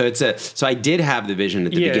I did have the vision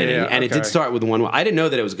at the beginning, and it did start with one. I didn't know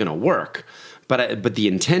that it was going to work, but the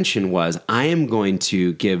intention was I am going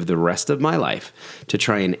to give the rest of my life to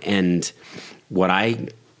try and end what I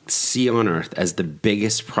see on Earth as the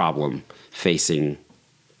biggest problem facing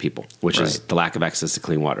people, which is the lack of access to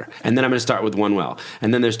clean water. And then I'm going to start with one well,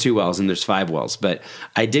 and then there's 2 wells, and there's 5 wells. But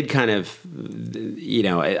I did kind of,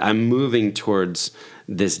 I'm moving towards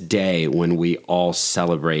this day when we all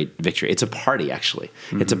celebrate victory. It's a party, actually.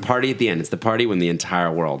 It's a party at the end. It's the party when the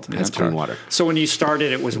entire world has clean water. So when you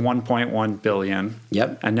started, it was 1.1 billion.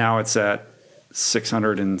 Yep. And now it's at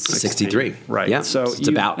 663. Right. Yeah. So it's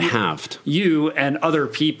about halved. You and other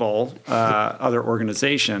people, other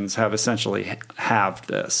organizations have essentially halved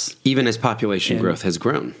this. Even as population growth has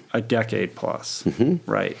grown. A decade plus.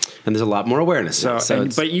 Right. And there's a lot more awareness now.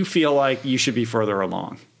 But you feel like you should be further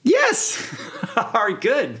along. Yes. All right,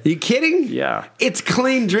 good. Are you kidding? Yeah. It's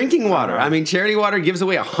clean drinking water. I mean, Charity Water gives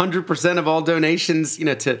away 100% of all donations,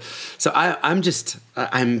 so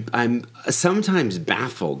I'm sometimes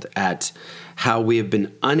baffled at how we have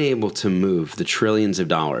been unable to move the trillions of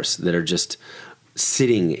dollars that are just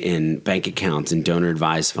sitting in bank accounts and donor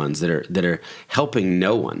advised funds that are helping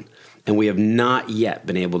no one. And we have not yet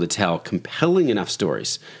been able to tell compelling enough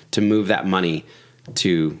stories to move that money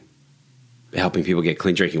to helping people get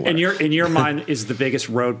clean drinking water. In your mind, is the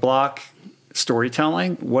biggest roadblock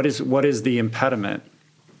storytelling? What is the impediment?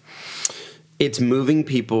 It's moving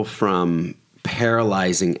people from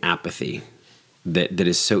paralyzing apathy that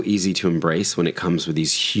is so easy to embrace when it comes with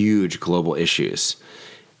these huge global issues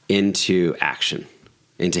into action,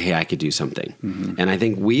 into, hey, I could do something. And I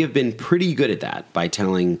think we have been pretty good at that by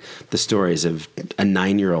telling the stories of a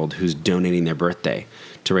 9-year-old who's donating their birthday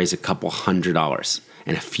to raise a couple $100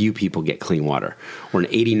 and a few people get clean water, or an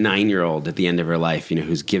 89-year-old at the end of her life,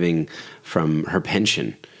 who's giving from her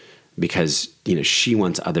pension because, she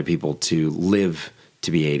wants other people to live to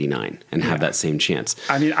be 89 and have that same chance.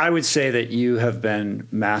 I mean, I would say that you have been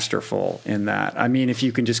masterful in that. I mean, if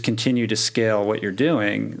you can just continue to scale what you're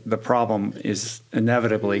doing, the problem is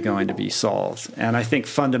inevitably going to be solved. And I think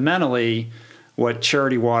fundamentally what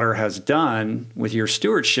Charity Water has done with your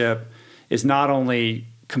stewardship is not only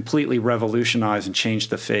completely revolutionize and change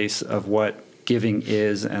the face of what giving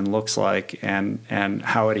is and looks like and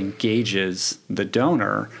how it engages the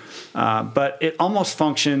donor, but it almost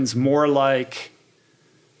functions more like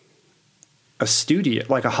a studio,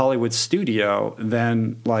 like a Hollywood studio,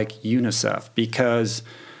 than like UNICEF, because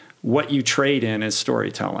what you trade in is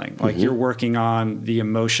storytelling. Like you're working on the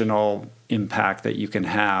emotional impact that you can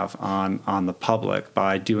have on the public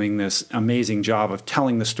by doing this amazing job of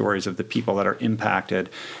telling the stories of the people that are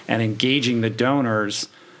impacted and engaging the donors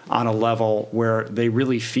on a level where they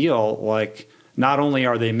really feel like not only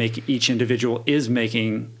are they each individual is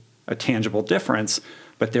making a tangible difference,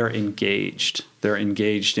 but they're engaged. They're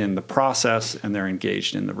engaged in the process and they're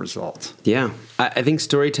engaged in the result. Yeah. I think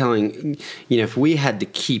storytelling, if we had to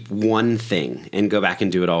keep one thing and go back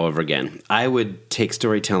and do it all over again, I would take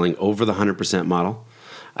storytelling over the 100% model.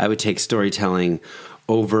 I would take storytelling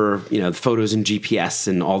over, photos and GPS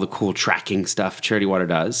and all the cool tracking stuff Charity Water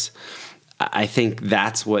does. I think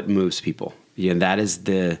that's what moves people. That is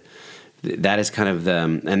kind of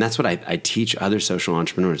and that's what I teach other social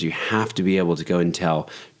entrepreneurs. You have to be able to go and tell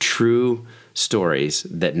true stories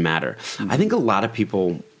that matter. I think a lot of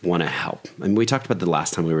people want to help. I mean, we talked about the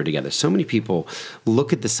last time we were together. So many people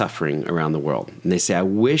look at the suffering around the world and they say, I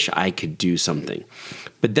wish I could do something.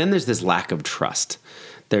 But then there's this lack of trust.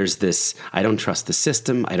 There's this, I don't trust the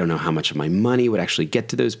system. I don't know how much of my money would actually get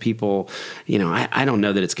to those people. I don't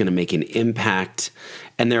know that it's going to make an impact.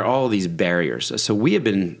 And there are all these barriers. So we have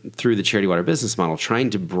been, through the Charity Water business model, trying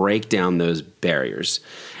to break down those barriers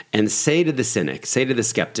and say to the cynic, say to the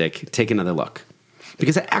skeptic, take another look.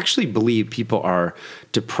 Because I actually believe people are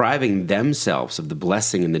depriving themselves of the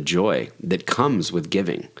blessing and the joy that comes with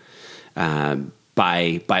giving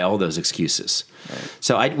by all those excuses. Right.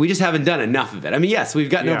 So we just haven't done enough of it. I mean, yes, we've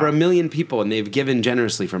gotten over 1 million people and they've given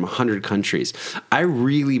generously from 100 countries. I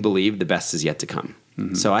really believe the best is yet to come.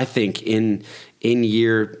 So I think in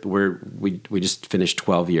year where we just finished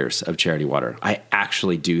 12 years of Charity Water, I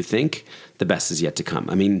actually do think the best is yet to come.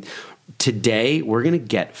 I mean, today we're going to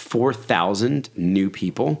get 4,000 new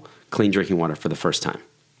people clean drinking water for the first time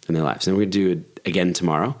in their lives. And we're going to do it again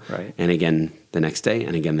tomorrow, right, and again the next day,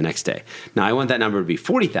 and again the next day. Now, I want that number to be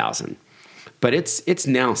 40,000. But it's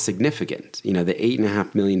now significant. The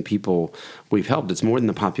 8.5 million people we've helped, it's more than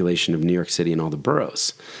the population of New York City and all the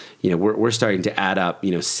boroughs. We're starting to add up,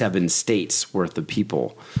 7 states worth of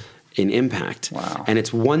people in impact. Wow. And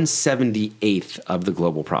it's 1/78th of the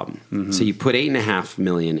global problem. So you put 8.5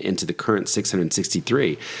 million into the current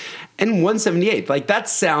 663 and 1/78th, like that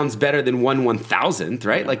sounds better than 1/1000th,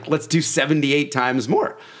 right? Like let's do 78 times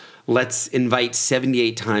more. Let's invite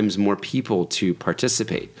 78 times more people to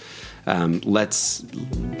participate. Let's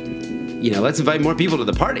invite more people to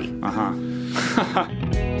the party.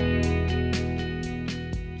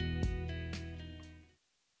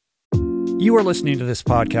 You are listening to this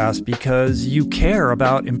podcast because you care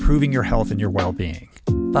about improving your health and your well-being.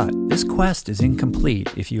 But this quest is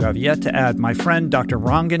incomplete if you have yet to add my friend Dr.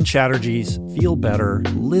 Rangan Chatterjee's Feel Better,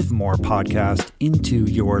 Live More podcast into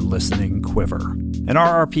your listening quiver. An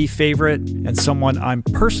RRP favorite and someone I'm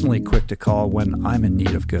personally quick to call when I'm in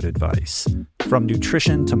need of good advice. From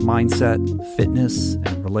nutrition to mindset, fitness,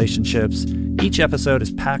 and relationships, each episode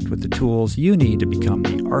is packed with the tools you need to become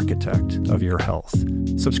the architect of your health.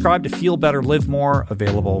 Subscribe to Feel Better, Live More,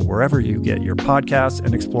 available wherever you get your podcasts,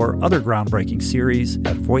 and explore other groundbreaking series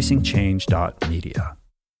at voicingchange.media.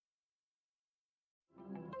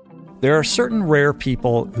 There are certain rare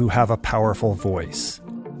people who have a powerful voice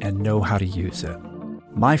and know how to use it.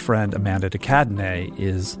 My friend Amanda de Cadenet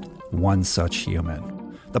is one such human.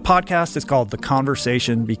 The podcast is called The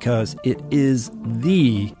Conversation because it is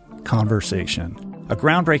the conversation, a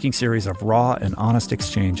groundbreaking series of raw and honest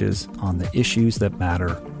exchanges on the issues that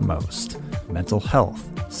matter most: mental health,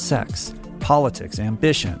 sex, politics,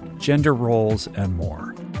 ambition, gender roles, and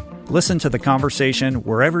more. Listen to The Conversation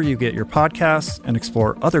wherever you get your podcasts and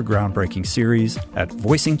explore other groundbreaking series at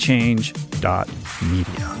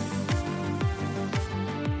voicingchange.media.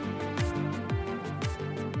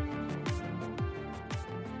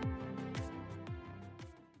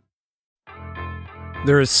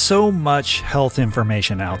 There is so much health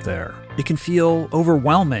information out there. It can feel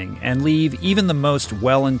overwhelming and leave even the most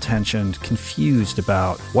well-intentioned confused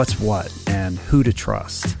about what's what and who to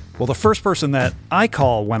trust. Well, the first person that I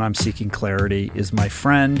call when I'm seeking clarity is my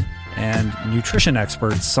friend and nutrition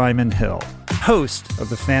expert, Simon Hill, host of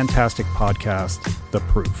the fantastic podcast, The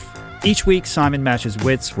Proof. Each week, Simon matches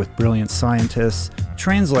wits with brilliant scientists,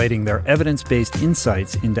 translating their evidence-based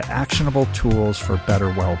insights into actionable tools for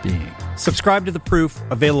better well-being. Subscribe to The Proof,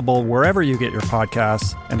 available wherever you get your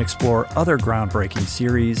podcasts, and explore other groundbreaking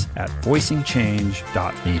series at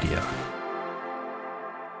voicingchange.media.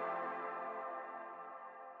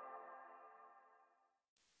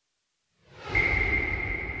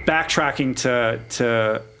 Backtracking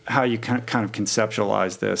to how you kind of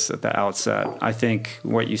conceptualize this at the outset, I think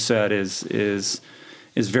what you said is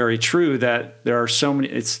very true, that there are so many.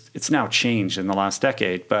 It's now changed in the last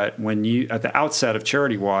decade, but when you at the outset of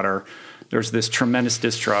Charity Water, there's this tremendous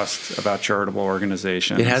distrust about charitable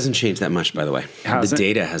organizations. It hasn't changed that much, by the way. The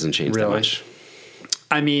data hasn't changed that much.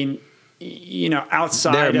 I mean,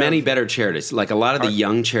 outside there are many better charities. Like a lot of the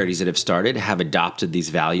young charities that have started have adopted these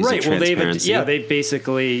values of transparency. They've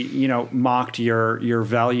basically mocked your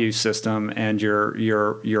value system and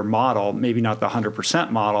your model. Maybe not the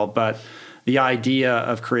 100% model, but the idea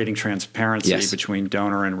of creating transparency between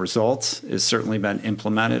donor and results has certainly been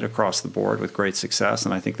implemented across the board with great success,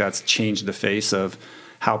 and I think that's changed the face of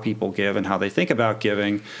how people give and how they think about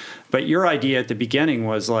giving. But your idea at the beginning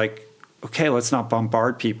was like, okay, let's not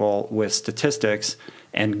bombard people with statistics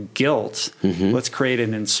and guilt. Mm-hmm. Let's create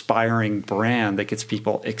an inspiring brand that gets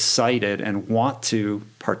people excited and want to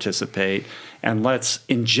participate, and let's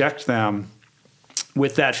inject them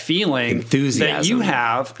with that feeling enthusiasm that you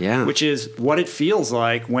have, which is what it feels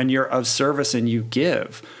like when you're of service and you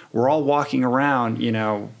give. We're all walking around,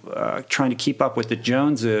 trying to keep up with the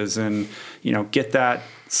Joneses and, get that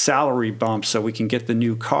salary bump so we can get the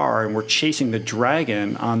new car, and we're chasing the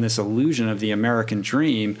dragon on this illusion of the American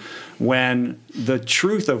dream, when the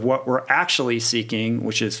truth of what we're actually seeking,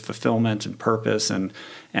 which is fulfillment and purpose and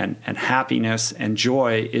happiness and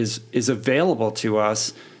joy, is available to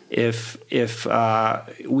us if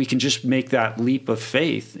we can just make that leap of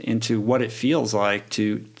faith into what it feels like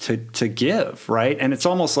to give, right? And it's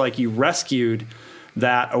almost like you rescued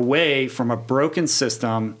that away from a broken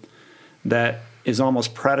system that is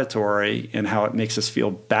almost predatory in how it makes us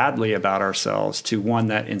feel badly about ourselves, to one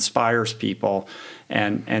that inspires people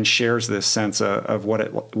and shares this sense of what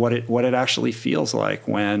it actually feels like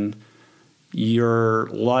when your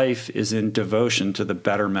life is in devotion to the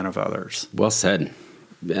betterment of others. Well said.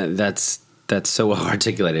 That's so well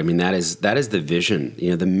articulated. I mean, that is the vision.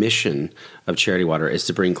 The mission of Charity Water is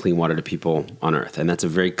to bring clean water to people on Earth, and that's a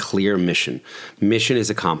very clear mission. Mission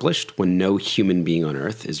is accomplished when no human being on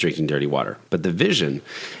Earth is drinking dirty water. But the vision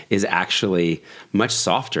is actually much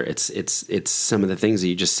softer. It's some of the things that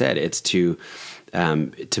you just said. It's to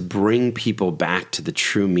bring people back to the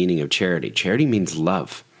true meaning of charity. Charity means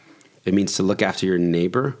love. It means to look after your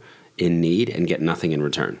neighbor in need and get nothing in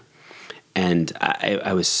return. And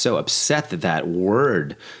I was so upset that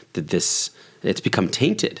word, it's become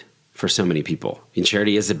tainted for so many people. And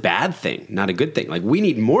charity is a bad thing, not a good thing. Like, we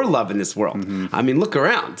need more love in this world. Mm-hmm. I mean, look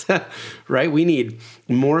around, right? We need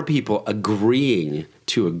more people agreeing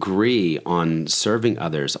to agree on serving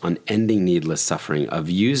others, on ending needless suffering, of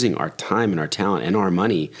using our time and our talent and our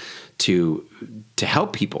money to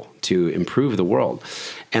help people, to improve the world.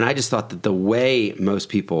 And I just thought that the way most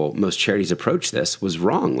charities approach this was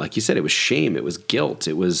wrong. Like you said, it was shame, it was guilt,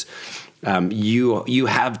 it was you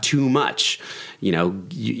have too much.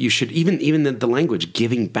 You should, even the language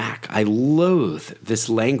giving back. I loathe this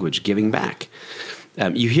language, giving back.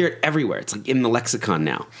 You hear it everywhere. It's like in the lexicon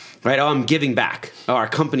now, right? Oh, I'm giving back. Oh, our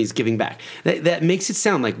company's giving back. That makes it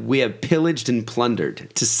sound like we have pillaged and plundered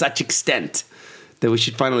to such extent that we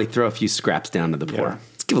should finally throw a few scraps down to the poor. Yeah.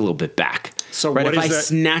 Let's give a little bit back. So right? If I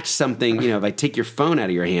snatch something, if I take your phone out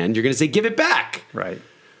of your hand, you're going to say, give it back. Right.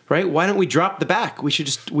 Right? Why don't we drop the back? We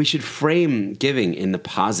should frame giving in the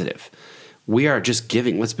positive. We are just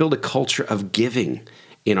giving. Let's build a culture of giving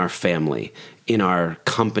in our family, in our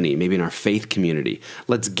company, maybe in our faith community.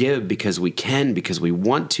 Let's give because we can, because we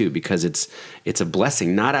want to, because it's a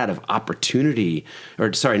blessing, not out of opportunity,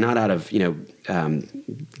 not out of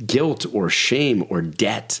guilt or shame or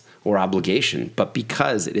debt or obligation, but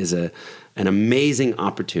because it is an amazing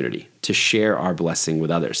opportunity to share our blessing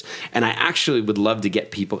with others. And I actually would love to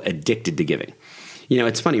get people addicted to giving.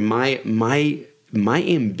 It's funny, my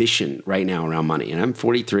ambition right now around money, and I'm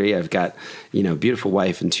 43, I've got, beautiful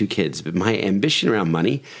wife and 2 kids, but my ambition around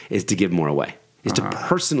money is to give more away. is to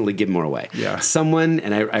personally give more away. Yeah. Someone,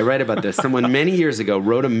 and I write about this, someone many years ago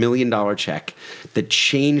wrote $1 million check that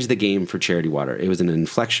changed the game for Charity Water. It was an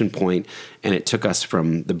inflection point, and it took us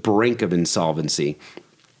from the brink of insolvency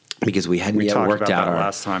because we hadn't yet worked out our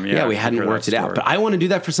last time. Yeah, we hadn't worked it out. But I want to do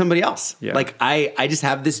that for somebody else. Yeah. Like I just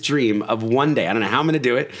have this dream of one day, I don't know how I'm going to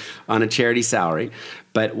do it on a charity salary,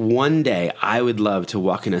 but one day I would love to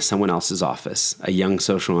walk into someone else's office, a young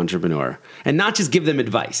social entrepreneur, and not just give them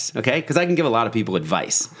advice, okay? Because I can give a lot of people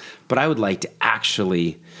advice, but I would like to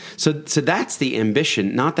actually, so that's the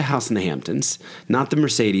ambition, not the house in the Hamptons, not the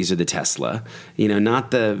Mercedes or the Tesla,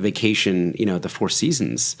 not the vacation, the Four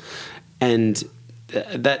Seasons. And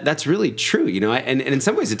that's really true, and in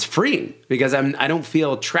some ways it's freeing because I don't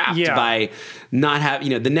feel trapped by not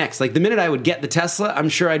having, the next, like the minute I would get the Tesla, I'm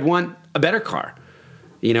sure I'd want a better car.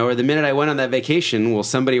 Or the minute I went on that vacation, well,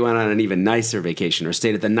 somebody went on an even nicer vacation or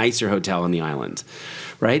stayed at the nicer hotel on the island,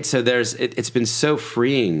 right? So it's been so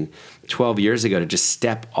freeing 12 years ago to just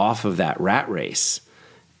step off of that rat race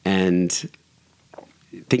and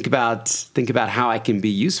think about how I can be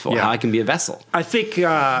useful, how I can be a vessel. I think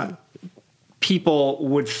people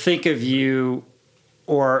would think of you,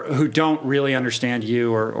 or who don't really understand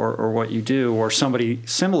you or what you do, or somebody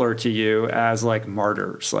similar to you, as like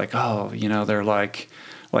martyrs. Like, they're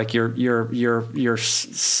like you're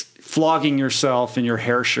flogging yourself in your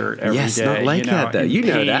hair shirt every day. Yes, not like that though. You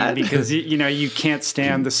know that because you can't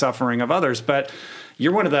stand the suffering of others. But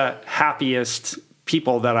you're one of the happiest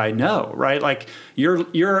people that I know, right? Like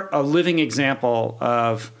you're a living example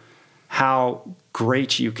of how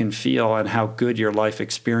great you can feel and how good your life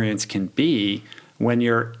experience can be when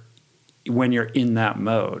you're in that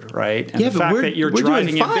mode, right? And the fact that your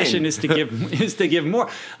driving ambition is to give more.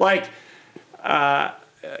 Like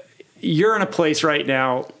you're in a place right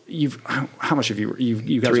now. How much have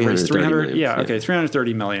you guys raised? 300. Yeah. Okay.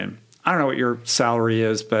 330 million. I don't know what your salary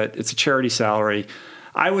is, but it's a charity salary.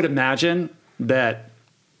 I would imagine that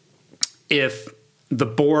if the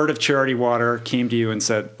board of Charity Water came to you and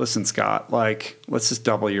said, "Listen, Scott, let's just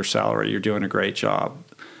double your salary. You're doing a great job,"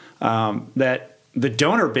 that the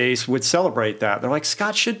donor base would celebrate that. They're like,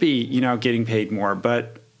 Scott should be, getting paid more,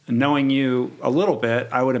 but knowing you a little bit,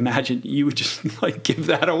 I would imagine you would just give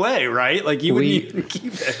that away, right? Like you wouldn't even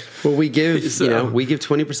keep it. Well, we give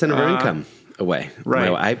 20% of our income away.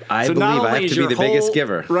 Right. I believe I have to be the biggest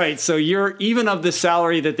giver. Right. So you're, even of the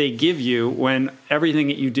salary that they give you, when everything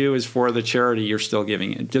that you do is for the charity, you're still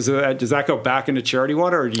giving it. Does that go back into Charity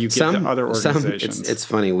Water, or do you give to other organizations? It's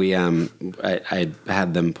funny. We I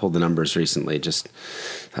had them pull the numbers recently.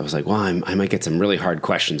 I was like, well, I might get some really hard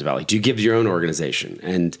questions about do you give to your own organization?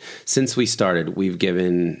 And since we started,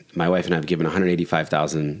 my wife and I have given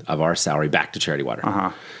 $185,000 of our salary back to Charity Water.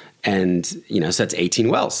 Uh-huh. And, so that's 18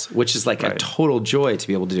 wells, which is like a total joy to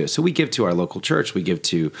be able to do. So we give to our local church, we give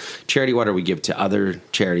to Charity Water, we give to other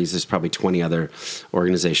charities. There's probably 20 other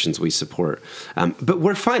organizations we support. But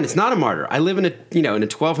we're fine. It's not a martyr. I live in a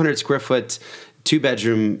 1,200 square foot,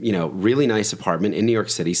 2-bedroom, really nice apartment in New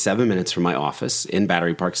York City, 7 minutes from my office in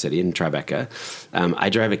Battery Park City in Tribeca. I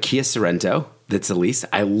drive a Kia Sorento that's a lease.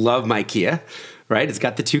 I love my Kia, right? It's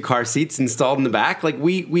got the 2 car seats installed in the back. Like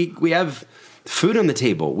we have food on the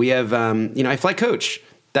table. We have, I fly coach.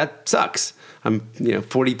 That sucks. I'm,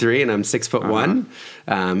 43 and I'm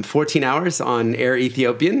 6'1". 14 hours on Air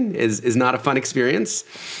Ethiopian is not a fun experience.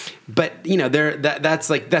 But that's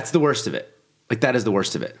the worst of it. Like that is the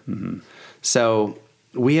worst of it. Mm-hmm. So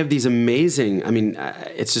we have these amazing.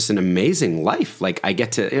 It's just an amazing life. Like I've been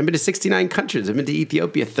to 69 countries. I've been to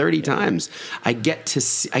Ethiopia 30 times. I get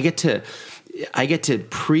to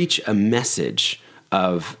preach a message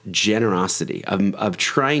of generosity, of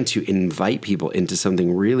trying to invite people into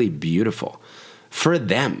something really beautiful for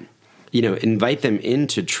them, invite them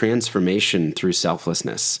into transformation through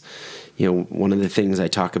selflessness. One of the things I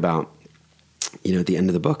talk about, at the end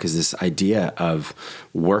of the book is this idea of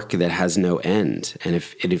work that has no end. And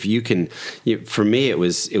if you can, for me, it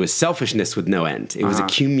was selfishness with no end. It was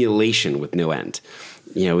accumulation with no end.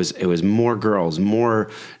 It was more girls, more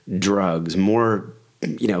drugs, more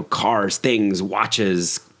cars, things,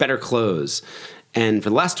 watches, better clothes. And for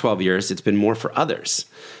the last 12 years, it's been more for others,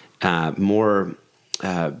 more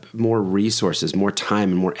resources, more time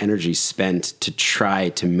and more energy spent to try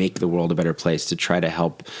to make the world a better place, to try to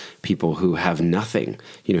help people who have nothing,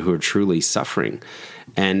 who are truly suffering.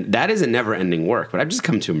 And that is a never-ending work, but I've just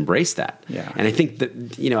come to embrace that. Yeah. And I think that,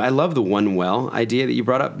 I love the one well idea that you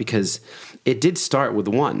brought up, because it did start with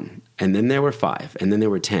 1. And then there were 5, and then there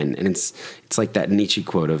were 10. And it's like that Nietzsche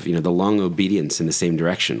quote of, the long obedience in the same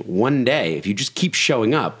direction. One day, if you just keep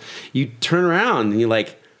showing up, you turn around and you're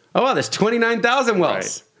like, oh, wow, there's 29,000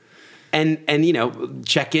 wells. and you know,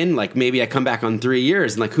 check in, like maybe I come back on 3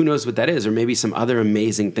 years and like, who knows what that is? Or maybe some other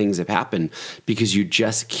amazing things have happened because you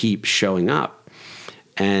just keep showing up.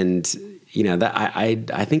 And, you know, that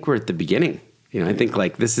I think we're at the beginning. You know, I think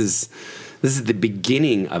like this is the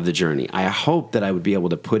beginning of the journey. I hope that I would be able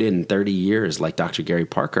to put in 30 years like Dr. Gary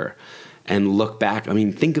Parker and look back. I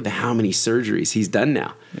mean, think of how many surgeries he's done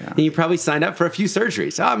now. Yeah. And you probably signed up for a few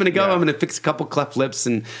surgeries. Oh, I'm going to go, I'm going to fix a couple cleft lips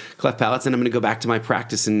and cleft palates, and I'm going to go back to my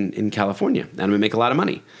practice in California, and I'm going to make a lot of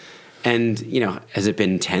money. And, you know, has it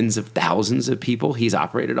been tens of thousands of people he's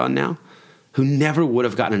operated on now who never would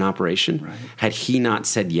have gotten an operation had he not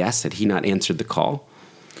said yes, had he not answered the call?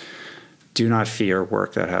 Do not fear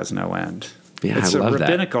work that has no end. Yeah, it's I love a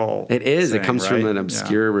rabbinical that. It is. Saying, it comes right? from an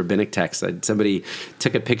obscure rabbinic text. Somebody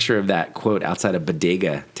took a picture of that quote outside of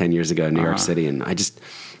Bodega 10 years ago in New York City, and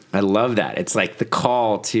I love that. It's like the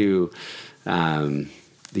call to,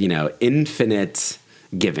 you know, infinite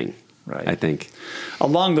giving. Right. I think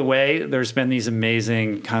along the way, there's been these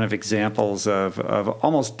amazing kind of examples of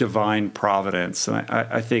almost divine providence, and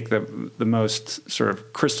I think the most sort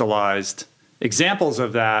of crystallized examples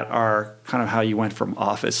of that are kind of how you went from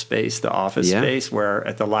office space to office space, where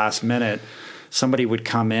at the last minute somebody would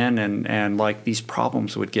come in and like these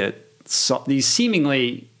problems would get these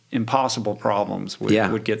seemingly impossible problems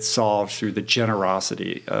would get solved through the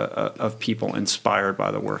generosity of people inspired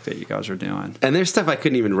by the work that you guys are doing. And there's stuff I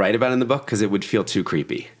couldn't even write about in the book because it would feel too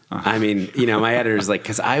creepy. I mean, you know, my editor's like,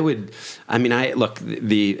 because we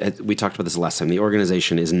talked about this last time. The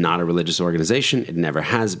organization is not a religious organization. It never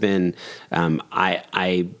has been.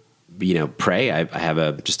 I you know, pray. I have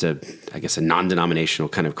a non-denominational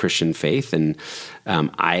kind of Christian faith. And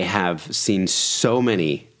I have seen so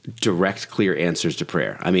many direct, clear answers to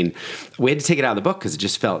prayer. I mean, we had to take it out of the book because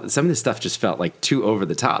some of this stuff just felt like too over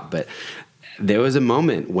the top. But there was a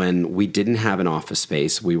moment when we didn't have an office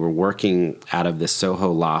space. We were working out of this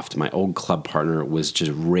Soho loft. My old club partner was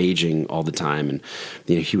just raging all the time. And,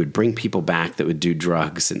 you know, he would bring people back that would do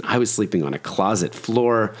drugs. And I was sleeping on a closet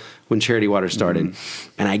floor when Charity Water started.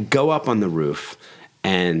 Mm-hmm. And I go up on the roof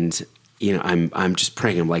and, you know, I'm just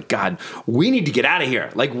praying. I'm like, God, we need to get out of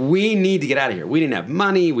here. Like, we need to get out of here. We didn't have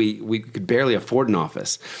money. We could barely afford an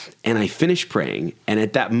office. And I finished praying. And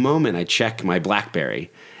at that moment, I check my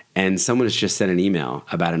BlackBerry. And someone has just sent an email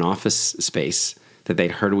about an office space that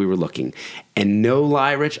they'd heard we were looking. And no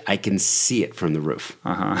lie, Rich, I can see it from the roof.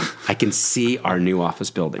 I can see our new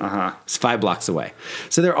office building. It's 5 blocks away.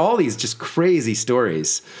 So there are all these just crazy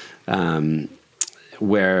stories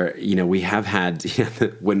where, you know, we have had,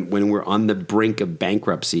 when we're on the brink of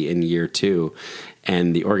bankruptcy in year 2,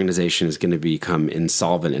 and the organization is going to become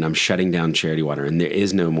insolvent, and I'm shutting down Charity Water, and there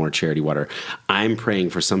is no more Charity Water. I'm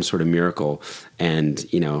praying for some sort of miracle, and,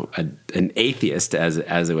 you know, an atheist, as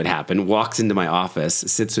it would happen, walks into my office,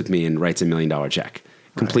 sits with me, and writes $1 million check.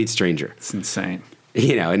 Complete stranger. It's insane.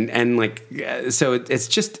 You know, and like, so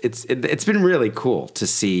it's been really cool to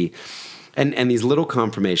see. And these little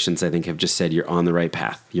confirmations, I think, have just said, you're on the right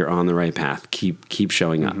path. You're on the right path. Keep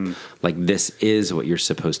showing up. Mm-hmm. Like, this is what you're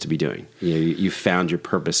supposed to be doing. You know, you found your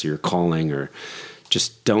purpose or your calling, or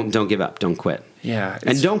just don't give up. Don't quit. Yeah.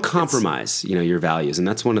 And don't compromise, you know, your values. And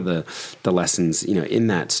that's one of the lessons, you know, in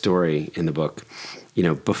that story in the book. You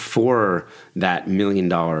know, before that $1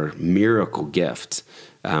 million miracle gift,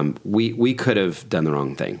 we could have done the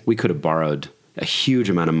wrong thing. We could have borrowed a huge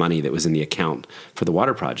amount of money that was in the account for the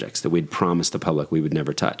water projects that we'd promised the public we would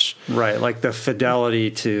never touch. Right, like the fidelity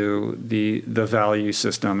to the value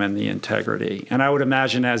system and the integrity. And I would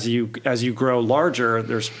imagine as you grow larger,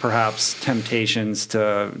 there's perhaps temptations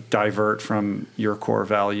to divert from your core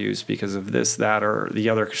values because of this, that, or the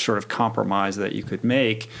other sort of compromise that you could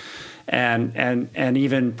make. And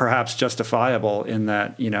even perhaps justifiable in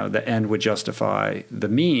that, you know, the end would justify the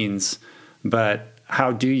means, but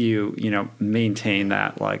how do you maintain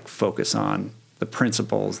that, like, focus on the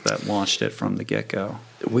principles that launched it from the get-go?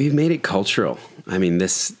 We've made it cultural. I mean,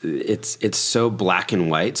 it's so black and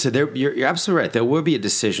white. So you're absolutely right. There will be a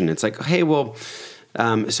decision. It's like, hey, well,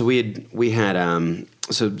 so we had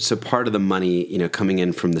so part of the money, you know, coming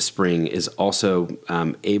in from the spring is also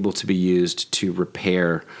able to be used to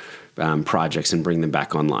repair projects and bring them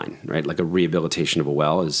back online, right? Like a rehabilitation of a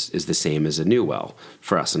well is the same as a new well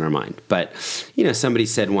for us in our mind. But, you know, somebody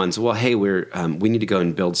said once, well, hey, we need to go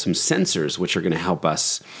and build some sensors which are going to help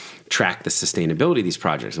us track the sustainability of these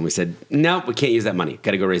projects. And we said, no, we can't use that money.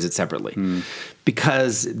 Got to go raise it separately.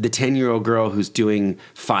 Because the 10-year-old girl who's doing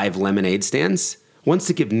 5 lemonade stands wants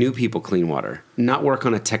to give new people clean water, not work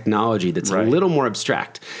on a technology that's a little more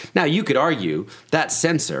abstract. Now, you could argue that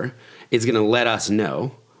sensor is going to let us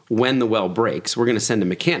know when the well breaks. We're going to send a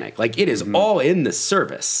mechanic. Like, it is all in the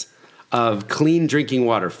service of clean drinking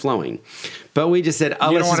water flowing. But we just said,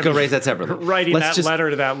 let's just go raise that separately. Writing letter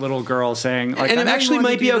to that little girl saying, like, and it actually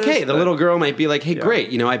might be okay. This, the little girl might be like, hey,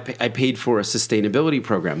 great. I paid for a sustainability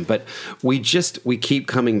program. But we keep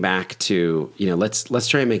coming back to, let's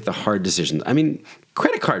try and make the hard decisions. I mean,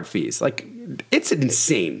 credit card fees, like, it's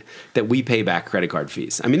insane that we pay back credit card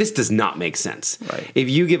fees. I mean, this does not make sense. Right. If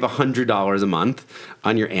you give $100 a month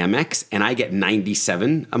on your Amex and I get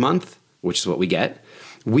 $97 a month, which is what we get,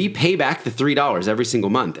 we pay back the $3 every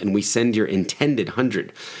single month, and we send your intended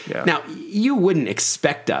 $100. Yeah. Now, you wouldn't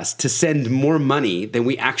expect us to send more money than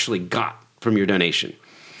we actually got from your donation.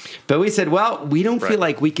 But we said, well, we don't feel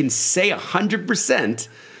like we can say 100%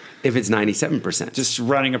 if it's 97%. Just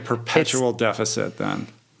running a perpetual deficit then.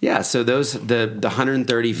 Yeah, so the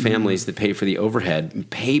 130 families that pay for the overhead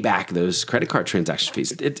pay back those credit card transaction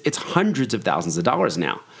fees. It's hundreds of thousands of dollars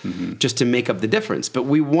now just to make up the difference. But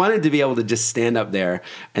we wanted to be able to just stand up there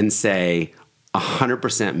and say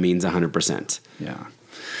 100% means 100%.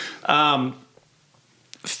 Yeah.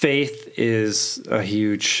 Faith is a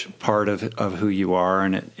huge part of who you are,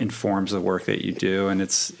 and it informs the work that you do. And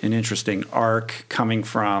it's an interesting arc coming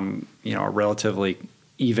from, a relatively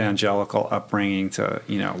evangelical upbringing to,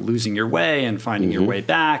 losing your way and finding your way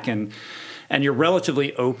back. And you're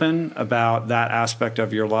relatively open about that aspect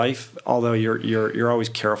of your life, although you're always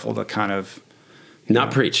careful to kind of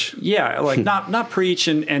not preach. Yeah. Like not preach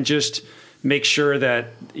and just make sure that,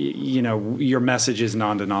 your message is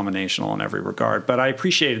non-denominational in every regard. But I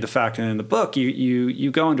appreciated the fact that in the book,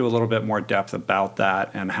 you go into a little bit more depth about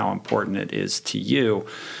that and how important it is to you.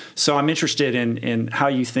 So I'm interested in how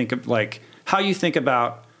you think of how you think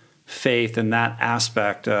about faith and that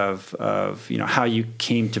aspect of how you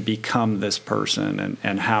came to become this person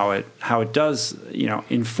and how it does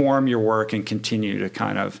inform your work and continue to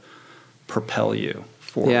kind of propel you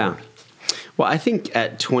forward. Yeah. Well, I think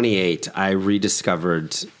at 28 I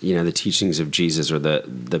rediscovered the teachings of Jesus, or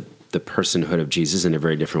the personhood of Jesus, in a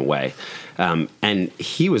very different way, and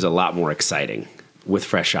he was a lot more exciting with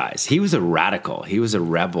fresh eyes. He was a radical. He was a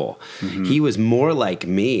rebel. Mm-hmm. He was more like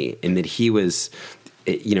me in that he was,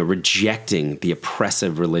 rejecting the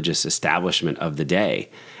oppressive religious establishment of the day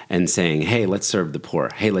and saying, hey, let's serve the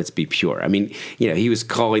poor. Hey, let's be pure. I mean, he was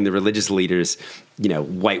calling the religious leaders,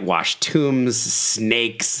 whitewashed tombs,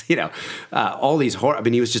 snakes, all these I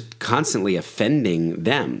mean, he was just constantly offending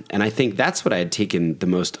them. And I think that's what I had taken the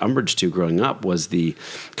most umbrage to growing up, was the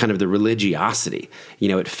kind of the religiosity.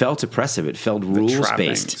 It felt oppressive. It felt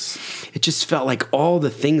rules-based. It just felt like all the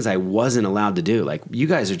things I wasn't allowed to do. Like, you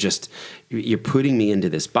guys are you're putting me into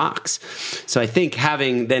this box. So I think,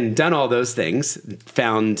 having then done all those things,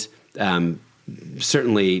 found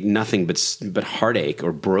certainly nothing but heartache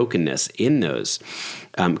or brokenness in those.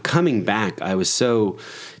 Coming back, I was so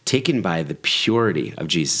taken by the purity of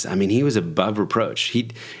Jesus. I mean, he was above reproach.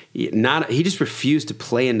 He just refused to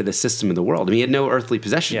play into the system of the world. I mean, he had no earthly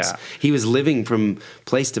possessions. Yeah. He was living from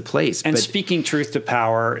place to place. And speaking truth to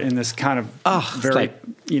power in this kind of very,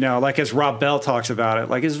 like as Rob Bell talks about it,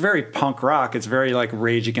 like it's very punk rock. It's very like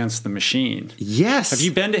Rage Against the Machine. Yes.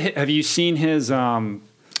 Have you seen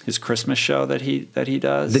his Christmas show that he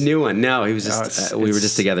does? The new one? No, he was just. We were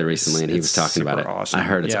just together recently, and he was talking about it. Awesome. I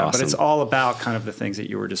heard it's awesome. But it's all about kind of the things that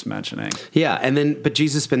you were just mentioning. Yeah, but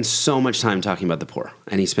Jesus spends so much time talking about the poor,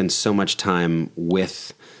 and he spends so much time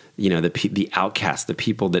with the outcasts, the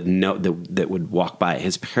people that that would walk by.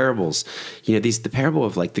 His parables, the parable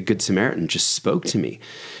of like the Good Samaritan just spoke to me.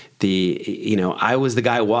 I was the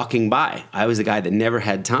guy walking by. I was the guy that never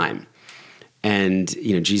had time. And,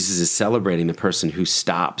 Jesus is celebrating the person who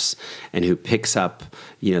stops and who picks up,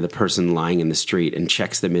 the person lying in the street and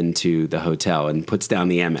checks them into the hotel and puts down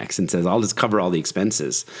the Amex and says, I'll just cover all the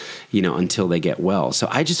expenses, until they get well. So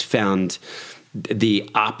I just found the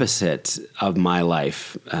opposite of my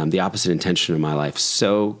life, the opposite intention of my life,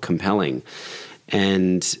 so compelling.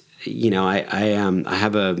 And, I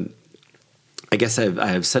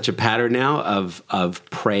have such a pattern now of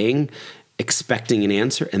praying, expecting an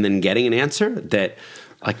answer, and then getting an answer, that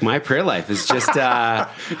like my prayer life is just I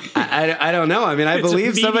don't know. I mean, I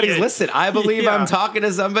believe somebody's listening. I believe I'm talking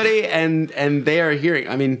to somebody and they are hearing.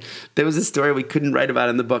 I mean, there was a story we couldn't write about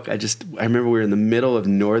in the book. I remember we were in the middle of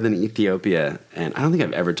northern Ethiopia, and I don't think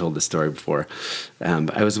I've ever told this story before.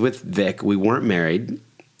 But I was with Vic. We weren't married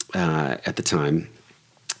at the time.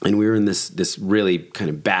 And we were in this really kind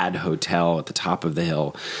of bad hotel at the top of the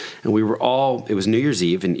hill. And it was New Year's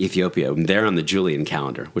Eve in Ethiopia. And they're on the Julian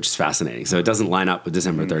calendar, which is fascinating. So it doesn't line up with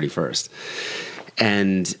December 31st.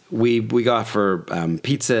 And we go out for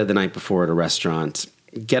pizza the night before at a restaurant,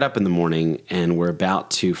 get up in the morning, and we're about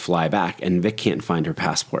to fly back. And Vic can't find her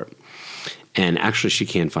passport. And actually, she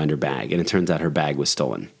can't find her bag. And it turns out her bag was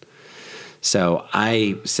stolen. So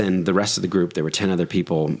I send the rest of the group, there were 10 other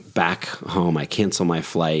people, back home. I cancel my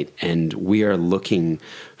flight, and we are looking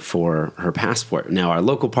for her passport. Now, our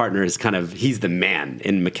local partner is he's the man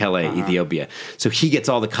in Mekelle, Ethiopia. So he gets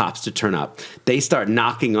all the cops to turn up. They start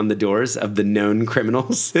knocking on the doors of the known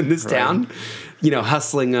criminals in this town,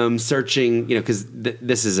 hustling them, searching, because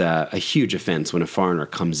this is a huge offense when a foreigner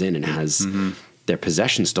comes in and has their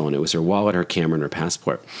possessions stolen. It was her wallet, her camera, and her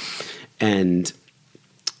passport. And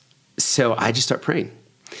so I just start praying,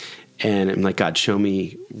 and I'm like, God, show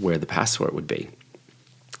me where the passport would be.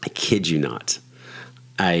 I kid you not.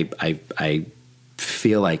 I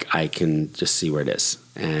feel like I can just see where it is.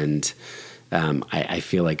 And I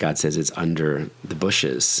feel like God says it's under the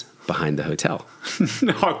bushes behind the hotel.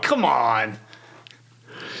 No, come on.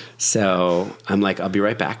 So I'm like, I'll be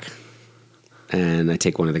right back. And I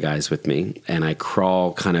take one of the guys with me, and I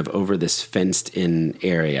crawl kind of over this fenced-in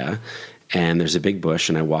area. And there's a big bush,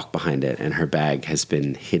 and I walk behind it, and her bag has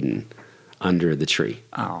been hidden under the tree.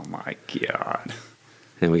 Oh, my God.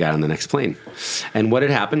 And we got on the next plane. And what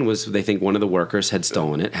had happened was they think one of the workers had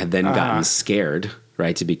stolen it, had then gotten scared,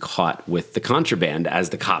 right, to be caught with the contraband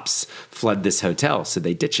as the cops flood this hotel. So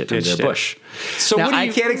they ditch it under a bush. So now, I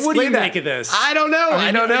can't explain what do you make of this? I don't know.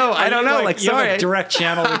 I don't know. Like, you have a direct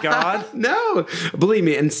channel to God? No. Believe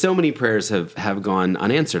me, and so many prayers have gone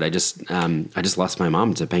unanswered. I just lost my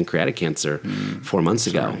mom to pancreatic cancer 4 months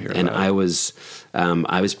ago. And I was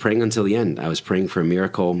praying until the end. I was praying for a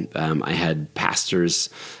miracle. I had pastors,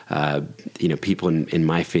 people in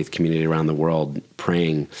my faith community around the world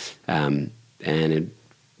praying, and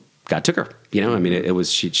God took her. It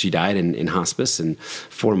was she died in hospice, and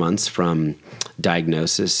 4 months from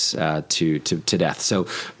diagnosis to death. So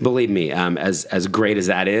believe me, as great as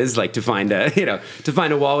that is, like to find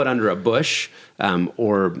a wallet under a bush, and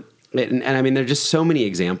I mean, there are just so many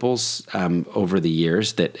examples over the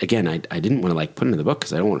years that, again, I didn't want to put into the book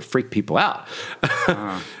because I don't want to freak people out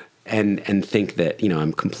and think that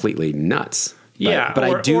I'm completely nuts. But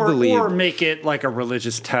I do believe, or make it like a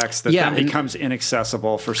religious text that then becomes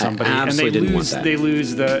inaccessible for somebody, and they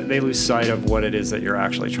lose sight of what it is that you're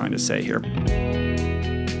actually trying to say here.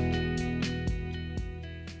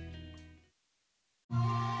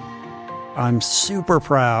 I'm super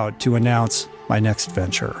proud to announce my next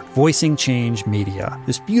venture, Voicing Change Media.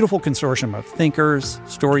 This beautiful consortium of thinkers,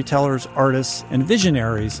 storytellers, artists, and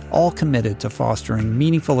visionaries, all committed to fostering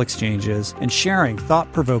meaningful exchanges and sharing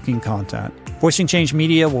thought-provoking content. Voicing Change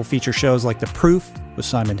Media will feature shows like The Proof with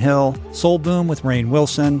Simon Hill, Soul Boom with Rainn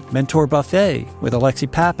Wilson, Mentor Buffet with Alexi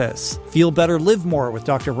Pappas, Feel Better, Live More with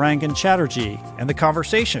Dr. Rangan Chatterjee, and The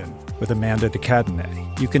Conversation with Amanda de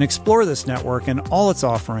Cadenet. You can explore this network and all its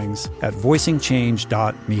offerings at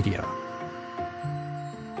voicingchange.media.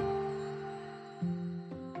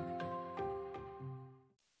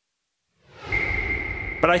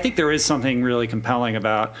 But I think there is something really compelling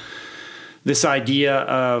about this idea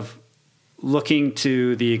of looking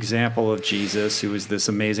to the example of Jesus, who was this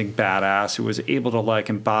amazing badass, who was able to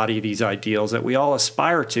embody these ideals that we all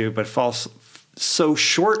aspire to, but fall so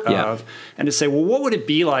short of, and to say, well, what would it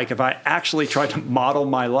be like if I actually tried to model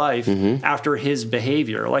my life after his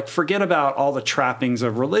behavior? Forget about all the trappings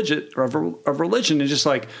of religion, and just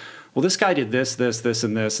well, this guy did this,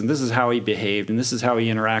 and this, and this is how he behaved, and this is how he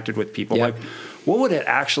interacted with people. What would it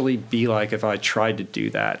actually be like if I tried to do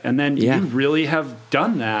that? And then you really have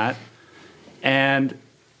done that, and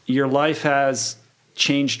your life has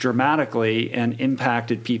changed dramatically and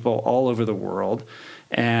impacted people all over the world.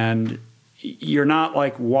 And you're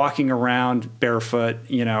not walking around barefoot,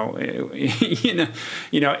 in a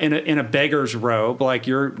beggar's robe.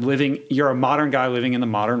 You're a modern guy living in the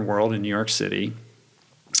modern world in New York City.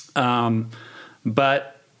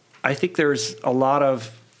 But I think there's a lot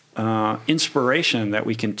of inspiration that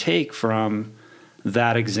we can take from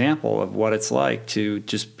that example of what it's like to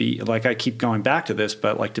just be, I keep going back to this,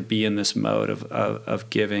 but to be in this mode of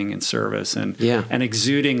giving and service and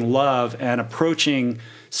exuding love and approaching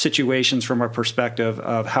situations from a perspective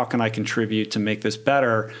of how can I contribute to make this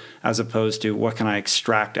better, as opposed to what can I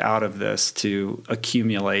extract out of this to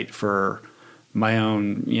accumulate for my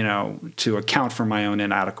own, to account for my own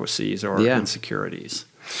inadequacies or insecurities.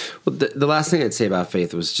 Well, the last thing I'd say about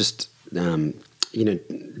faith was just,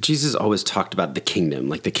 Jesus always talked about the kingdom,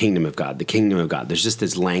 the kingdom of God, the kingdom of God. There's just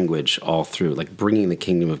this language all through, bringing the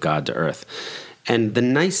kingdom of God to earth. And the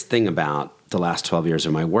nice thing about the last 12 years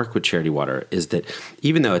of my work with Charity Water is that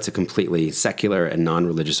even though it's a completely secular and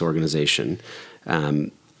non-religious organization,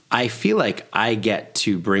 I feel like I get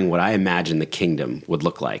to bring what I imagine the kingdom would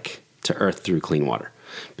look like to earth through clean water.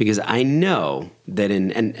 because I know that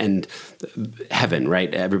and heaven,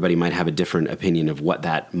 right? Everybody might have a different opinion of what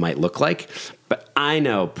that might look like, but I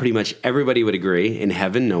know pretty much everybody would agree in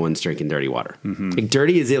heaven, no one's drinking dirty water. Like,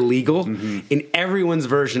 dirty is illegal in everyone's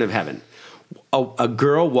version of heaven. A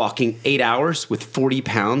girl walking 8 hours with 40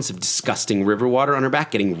 pounds of disgusting river water on her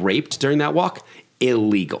back, getting raped during that walk,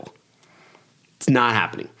 illegal. It's not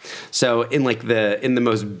happening. So in the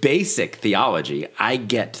most basic theology, I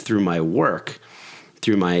get through my work,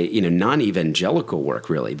 through my non-evangelical work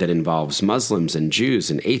really, that involves Muslims and Jews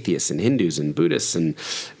and atheists and Hindus and Buddhists and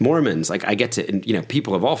Mormons. Like, I get to,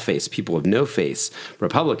 people of all faiths, people of no faiths,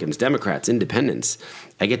 Republicans, Democrats, Independents.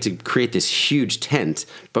 I get to create this huge tent,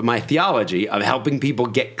 but my theology of helping people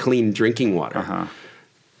get clean drinking water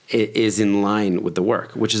is in line with the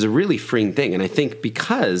work, which is a really freeing thing. And I think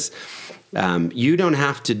because you don't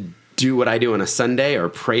have to do what I do on a Sunday or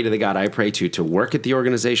pray to the God I pray to work at the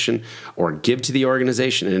organization or give to the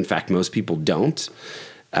organization. And in fact, most people don't.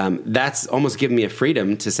 That's almost given me a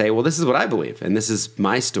freedom to say, well, this is what I believe, and this is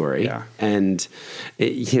my story. Yeah. And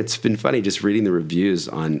it's been funny just reading the reviews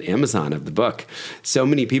on Amazon of the book. So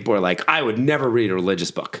many people are like, I would never read a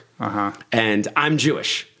religious book. And I'm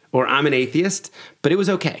Jewish or I'm an atheist, but it was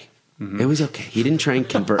okay. It was okay. He didn't try and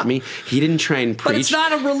convert me. He didn't try and preach. But it's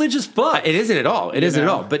not a religious book. It isn't at all. It isn't at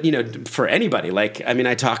all. But, for anybody,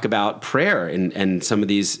 I talk about prayer and some of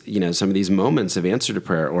these, some of these moments of answer to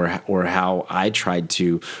prayer or how I tried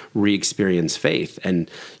to re-experience faith. And,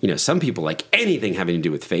 some people, like, anything having to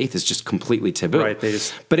do with faith is just completely taboo. Right.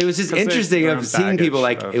 But it was just interesting of seeing people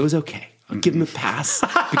like, it was okay. I'll give him a pass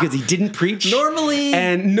because he didn't preach. Normally,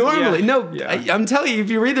 I'm telling you, if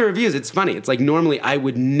you read the reviews, it's funny. It's like, normally I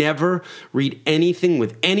would never read anything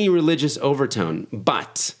with any religious overtone,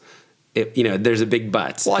 but there's a big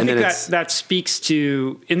but. Well, I think that speaks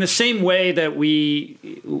to, in the same way that we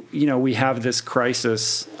have this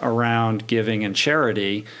crisis around giving and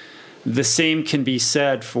charity, the same can be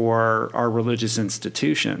said for our religious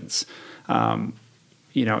institutions.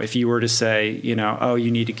 If you were to say, oh,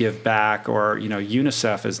 you need to give back, or,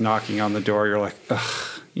 UNICEF is knocking on the door, you're like,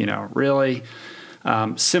 ugh, really?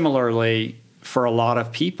 Similarly, for a lot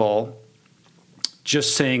of people,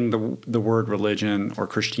 just saying the word religion or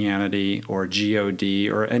Christianity or God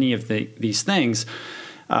or any of these things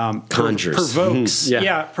conjures, provokes,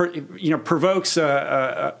 provokes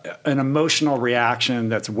an emotional reaction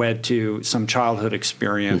that's wed to some childhood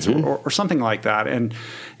experience or something like that. And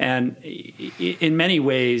in many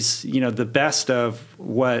ways, the best of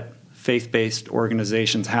what faith-based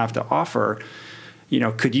organizations have to offer,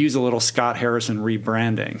 could use a little Scott Harrison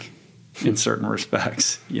rebranding in certain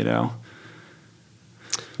respects,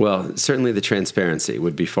 Well, certainly the transparency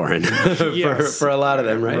would be foreign for a lot of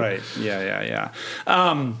them, right? Right. Yeah.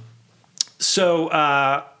 So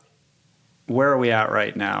where are we at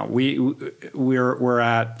right now? We're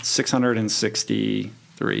at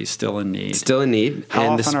 663 still in need. Still in need,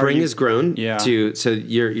 and the spring has grown. Yeah. So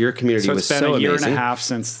your community was so amazing. It's been a year and a half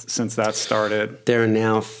since that started. There are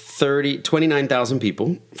now 29,000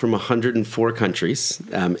 people from 104 countries.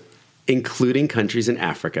 Including countries in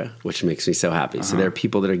Africa, which makes me so happy. So there are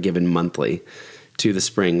people that are given monthly to the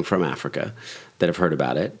Spring from Africa that have heard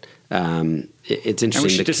about it. It's interesting. And we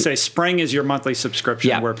should just say Spring is your monthly subscription.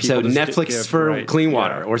 Yeah, where people so Netflix give, for clean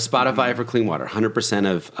water or Spotify for clean water.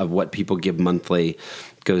 100% of what people give monthly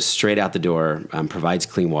goes straight out the door, provides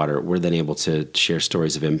clean water. We're then able to share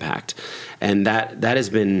stories of impact. And that has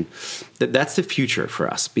been, that's the future for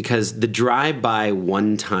us, because the drive-by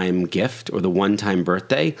one-time gift or the one-time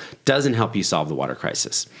birthday doesn't help you solve the water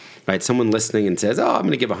crisis. Right? Someone listening and says, oh, I'm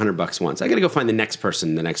going to give $100 once. I got to go find the next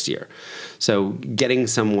person the next year. So getting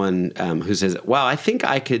someone who says, wow, I think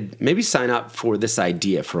I could maybe sign up for this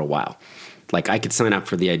idea for a while. Like, I could sign up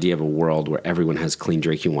for the idea of a world where everyone has clean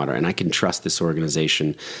drinking water, and I can trust this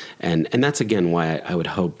organization. And that's, again, why I would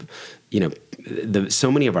hope,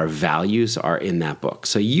 so many of our values are in that book.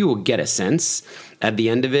 So you will get a sense at the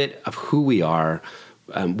end of it of who we are,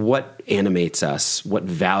 what animates us, what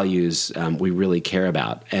values we really care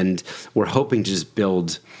about. And we're hoping to just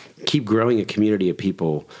keep growing a community of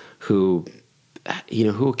people who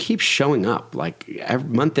will keep showing up, like every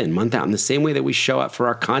month in, month out, in the same way that we show up for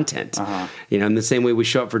our content, in the same way we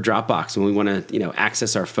show up for Dropbox when we want to,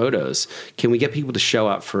 access our photos. Can we get people to show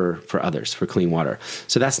up for others, for clean water?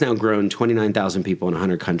 So that's now grown 29,000 people in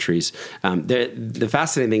 100 countries. The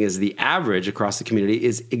fascinating thing is the average across the community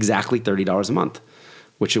is exactly $30 a month,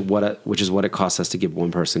 which is what it costs us to give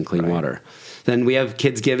one person clean water. Then we have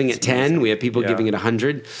kids giving at 10, we have people giving at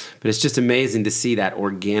 100, but it's just amazing to see that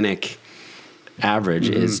organic average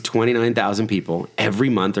is 29,000 people every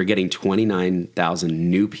month are getting 29,000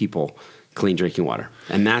 new people clean drinking water.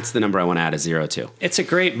 And that's the number I want to add a 0 to. It's a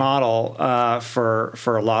great model for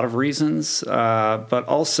a lot of reasons, but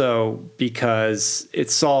also because it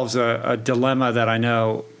solves a dilemma that I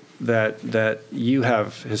know that you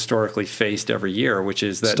have historically faced every year, which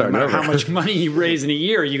is that no matter how much money you raise in a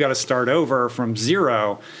year, you got to start over from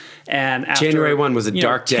 0. And after, January 1 was a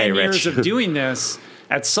dark day, 10 Rich. years of doing this,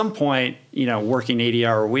 at some point, working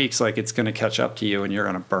 80-hour weeks, like it's going to catch up to you and you're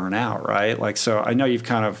going to burn out, right? Like, so I know you've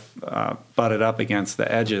kind of butted up against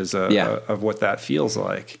the edges of what that feels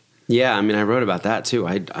like. Yeah, I mean, I wrote about that too.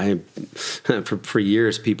 I for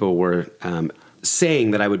years, people were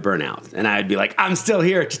saying that I would burn out, and I'd be like, "I'm still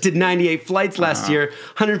here. Just did 98 flights last year,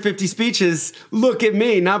 150 speeches. Look at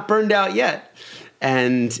me, not burned out yet."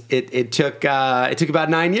 And it took about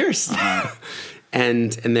 9 years.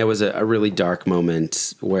 And there was a really dark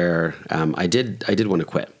moment where I did want to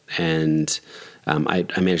quit, and I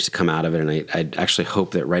managed to come out of it. And I actually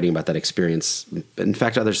hope that writing about that experience, in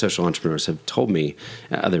fact, other social entrepreneurs have told me,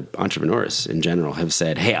 other entrepreneurs in general have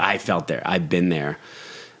said, "Hey, I felt there. I've been there."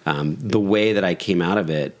 The way that I came out of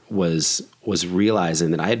it was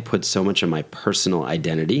realizing that I had put so much of my personal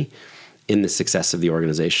identity in the success of the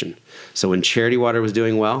organization. So when Charity Water was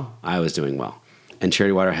doing well, I was doing well, and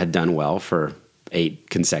Charity Water had done well for 8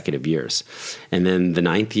 consecutive years. And then the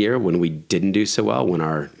 9th year, when we didn't do so well, when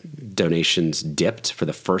our donations dipped for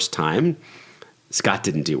the first time, Scott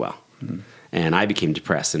didn't do well. Mm-hmm. And I became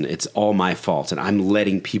depressed, and it's all my fault. And I'm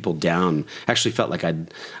letting people down. I actually felt like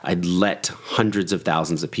I'd let hundreds of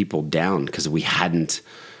thousands of people down because we hadn't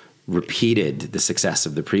repeated the success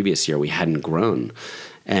of the previous year. We hadn't grown.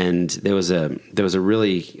 And there was a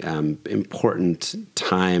really important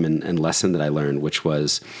time and lesson that I learned, which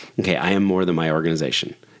was, okay, I am more than my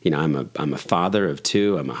organization. I'm a father of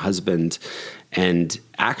 2. I'm a husband, and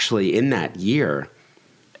actually in that year,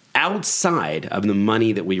 outside of the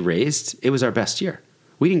money that we raised, it was our best year.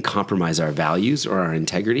 We didn't compromise our values or our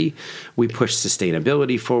integrity. We pushed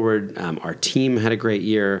sustainability forward. Our team had a great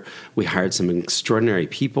year. We hired some extraordinary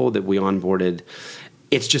people that we onboarded.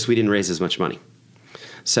 It's just we didn't raise as much money.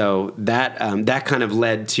 So that kind of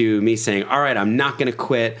led to me saying, all right, I'm not going to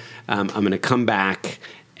quit. I'm going to come back,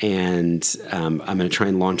 and I'm going to try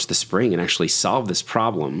and launch the spring and actually solve this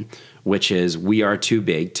problem, which is we are too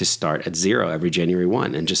big to start at 0 every January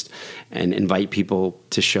 1 and invite people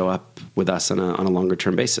to show up with us on a longer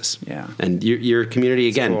term basis. Yeah. And your community,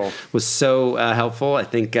 again, was so helpful. I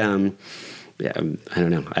think, I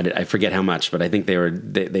don't know. I forget how much, but I think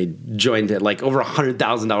they joined at like over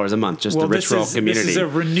 $100,000 a month, just the Rich Roll community. This is a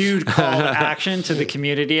renewed call to action to the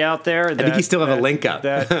community out there. I think you still have a link up.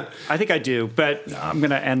 I think I do, but I'm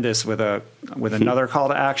going to end this with another call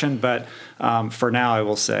to action. But for now, I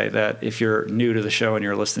will say that if you're new to the show and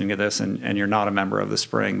you're listening to this and you're not a member of the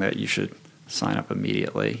Spring, that you should sign up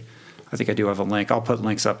immediately. I think I do have a link. I'll put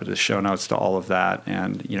links up in the show notes to all of that.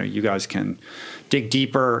 And, you guys can dig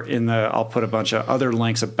deeper I'll put a bunch of other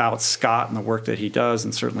links about Scott and the work that he does,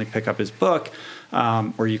 and certainly pick up his book,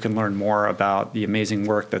 where you can learn more about the amazing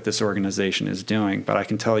work that this organization is doing. But I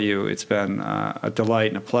can tell you it's been a delight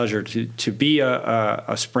and a pleasure to be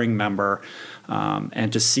a Spring member,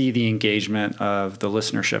 and to see the engagement of the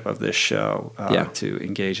listenership of this show, to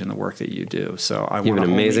engage in the work that you do. So I want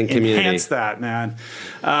to enhance that, man.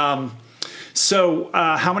 So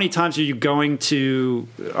how many times are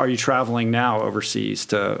you traveling now overseas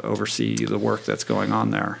to oversee the work that's going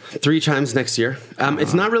on there? 3 times next year.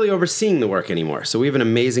 It's not really overseeing the work anymore. So we have an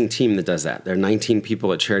amazing team that does that. There are 19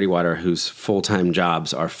 people at Charity Water whose full-time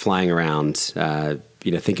jobs are flying around.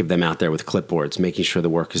 Think of them out there with clipboards, making sure the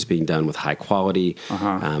work is being done with high quality,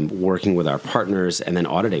 working with our partners, and then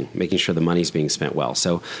auditing, making sure the money's being spent well.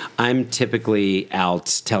 So I'm typically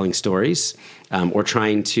out telling stories, or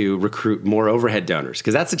trying to recruit more overhead donors,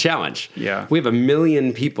 because that's a challenge. Yeah. We have 1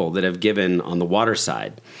 million people that have given on the water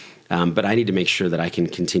side, but I need to make sure that I can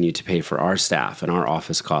continue to pay for our staff and our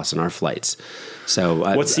office costs and our flights.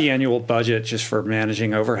 So what's the annual budget just for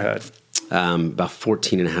managing overhead? About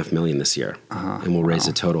 $14.5 million this year, and we'll raise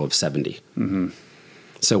a total of 70. Mm-hmm.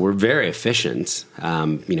 So we're very efficient.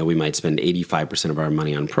 We might spend 85% of our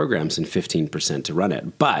money on programs and 15% to run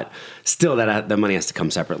it, but still that money has to come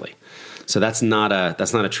separately. So that's not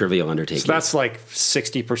a trivial undertaking. So that's like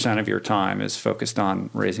 60% of your time is focused on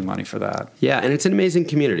raising money for that. Yeah, and it's an amazing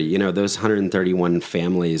community. Those 131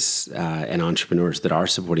 families and entrepreneurs that are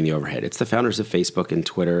supporting the overhead. It's the founders of Facebook and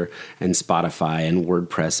Twitter and Spotify and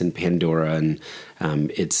WordPress and Pandora, and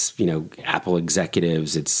it's Apple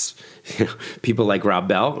executives. It's people like Rob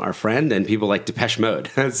Bell, our friend, and people like Depeche Mode.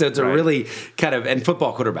 So it's a really kind of, and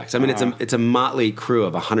football quarterbacks. I mean, it's a motley crew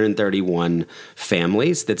of 131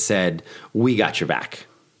 families that said, we got your back.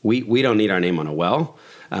 We don't need our name on a well.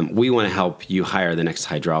 We want to help you hire the next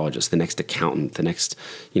hydrologist, the next accountant, the next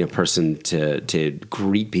person to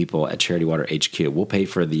greet people at Charity Water HQ. We'll pay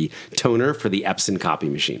for the toner for the Epson copy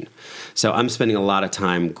machine. So I'm spending a lot of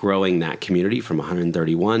time growing that community from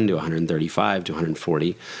 131 to 135 to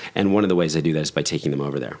 140. And one of the ways I do that is by taking them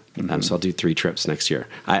over there. So I'll do 3 trips next year.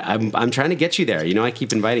 I'm trying to get you there. I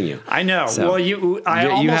keep inviting you. I know. So well, I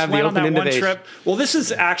almost have went the on that open one invitation. trip. Well, this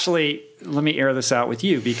is actually, let me air this out with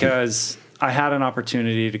you because I had an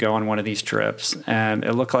opportunity to go on one of these trips and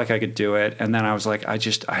it looked like I could do it. And then I was like, I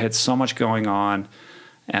had so much going on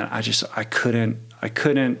and I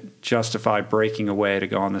couldn't justify breaking away to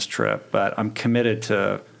go on this trip, but I'm committed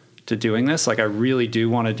to doing this. Like I really do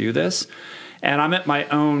want to do this. And I'm at my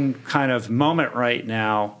own kind of moment right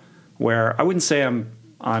now where I wouldn't say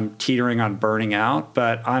I'm teetering on burning out,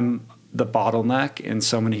 but I'm the bottleneck in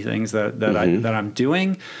so many things that I'm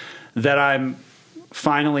doing, that I'm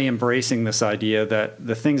finally embracing this idea that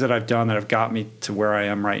the things that I've done that have got me to where I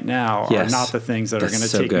am right now are not the things that are going to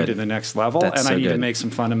take me to the next level. And I need to make some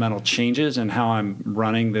fundamental changes in how I'm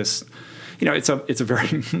running this. It's a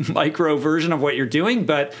very micro version of what you're doing,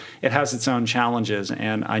 but it has its own challenges,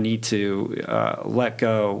 and I need to let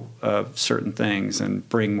go of certain things and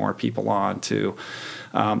bring more people on to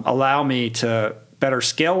allow me to better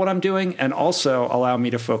scale what I'm doing and also allow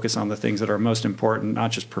me to focus on the things that are most important,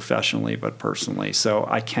 not just professionally, but personally. So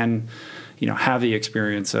I can, have the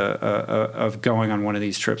experience of going on one of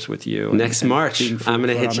these trips with you. Next March, I'm going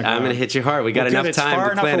to hit you hard. We got enough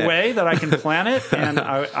time to plan it. It's far enough away that I can plan it, and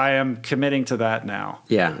I am committing to that now.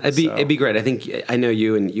 Yeah, it'd be great. I know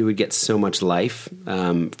you, and you would get so much life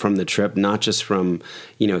from the trip, not just from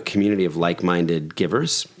a community of like-minded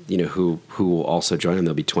givers, who will also join, and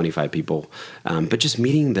there'll be 25 people. But just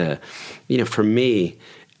meeting for me,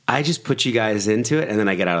 I just put you guys into it, and then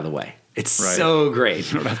I get out of the way. It's so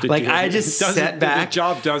great. I just set back. The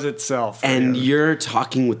job does itself. And you're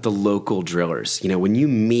talking with the local drillers. When you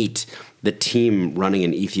meet the team running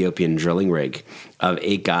an Ethiopian drilling rig of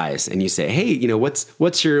 8 guys, and you say, "Hey,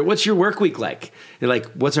 what's your work week like?" They're like,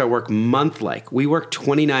 "What's our work month like?" We work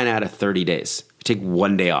 29 out of 30 days. We take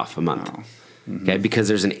 1 day off a month. Oh. Mm-hmm. Okay, because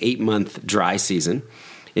there's an 8-month dry season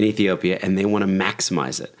in Ethiopia, and they want to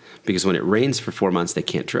maximize it because when it rains for 4 months, they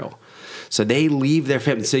can't drill. So they leave their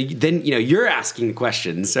family. So then, you're asking the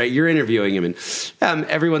questions, right? You're interviewing them. And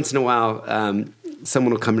every once in a while,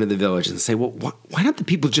 someone will come into the village and say, well, why don't the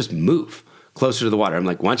people just move closer to the water? I'm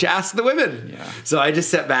like, why don't you ask the women? Yeah. So I just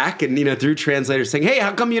sat back and, through translators saying, hey,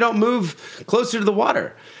 how come you don't move closer to the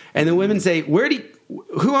water? And the women say,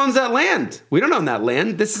 who owns that land? We don't own that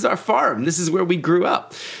land. This is our farm. This is where we grew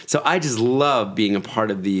up. So I just love being a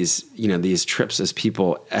part of these, these trips as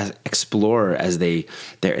people explore, as they're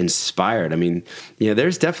inspired. I mean,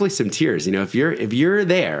 there's definitely some tears. If you're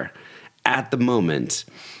there at the moment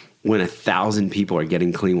when 1,000 people are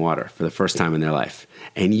getting clean water for the first time in their life,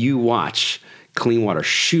 and you watch clean water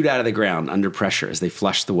shoot out of the ground under pressure as they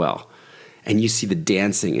flush the well, and you see the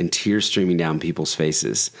dancing and tears streaming down people's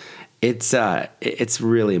faces, it's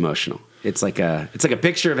really emotional. It's like a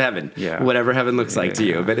picture of heaven, whatever heaven looks like to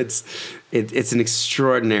you. But it's an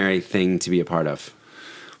extraordinary thing to be a part of.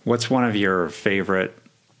 What's one of your favorite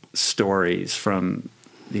stories from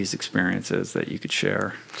these experiences that you could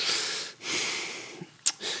share?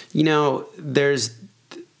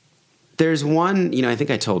 There's one. I think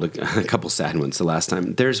I told a couple sad ones the last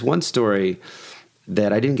time. There's one story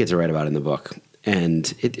that I didn't get to write about in the book,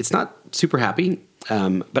 and it's not super happy.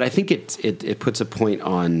 But I think it puts a point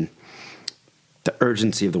on the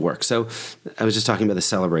urgency of the work. So I was just talking about the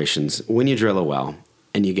celebrations. When you drill a well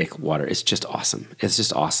and you get water, it's just awesome. It's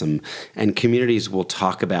just awesome. And communities will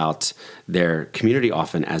talk about their community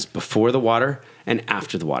often as before the water and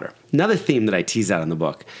after the water. Another theme that I tease out in the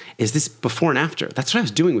book is this before and after. That's what I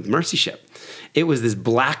was doing with Mercy Ship. It was this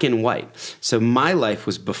black and white. So my life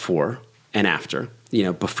was before and after.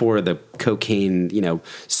 Before the cocaine,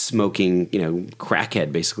 smoking,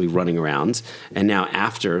 crackhead basically running around. And now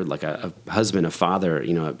after, like a husband, a father,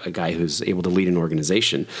 a guy who's able to lead an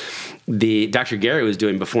organization. Dr. Gary was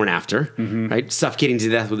doing before and after, right? Suffocating to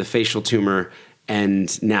death with a facial tumor,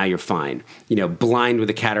 and now you're fine. Blind with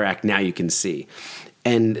a cataract, now you can see.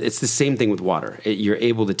 And it's the same thing with water. You're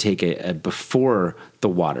able to take a before the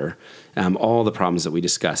water, all the problems that we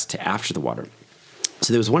discussed, to after the water.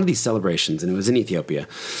 So there was one of these celebrations, and it was in Ethiopia.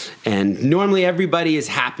 And normally everybody is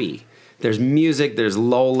happy. There's music, there's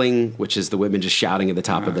lolling, which is the women just shouting at the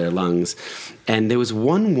top of their lungs. And there was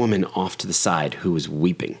one woman off to the side who was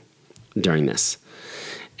weeping during this.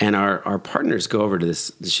 And our partners go over to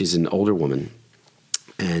this. She's an older woman.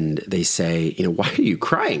 and they say, why are you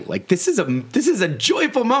crying? Like, this is a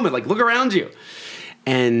joyful moment. Like, look around you.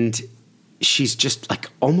 And she's just like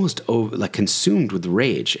almost consumed with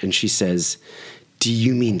rage. And she says, do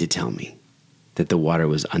you mean to tell me that the water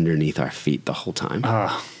was underneath our feet the whole time?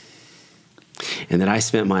 And that I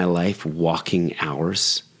spent my life walking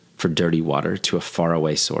hours for dirty water to a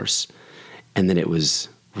faraway source, and that it was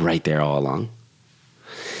right there all along?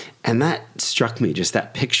 And that struck me, just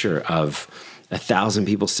that picture of 1,000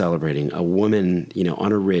 people celebrating, a woman,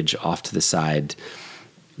 on a ridge off to the side,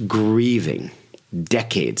 grieving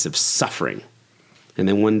decades of suffering. And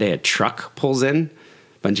then one day a truck pulls in,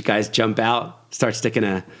 a bunch of guys jump out, start sticking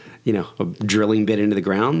a drilling bit into the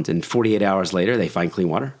ground, and 48 hours later they find clean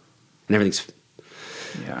water, and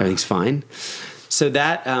everything's fine. So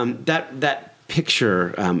that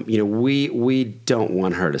picture, we don't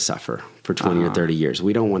want her to suffer for 20 or 30 years.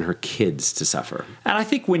 We don't want her kids to suffer. And I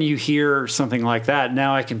think when you hear something like that,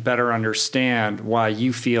 now I can better understand why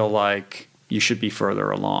you feel like you should be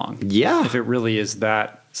further along. Yeah. If it really is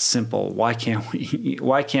that simple, why can't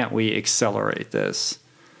we accelerate this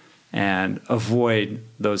and avoid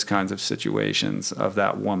those kinds of situations of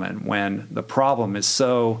that woman when the problem is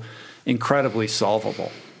so incredibly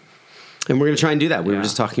solvable? And we're going to try and do that. We were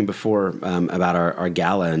just talking before about our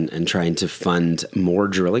gala and trying to fund more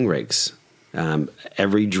drilling rigs.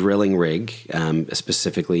 Every drilling rig,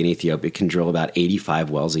 specifically in Ethiopia, can drill about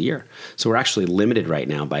 85 wells a year. So we're actually limited right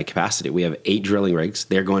now by capacity. We have 8 drilling rigs.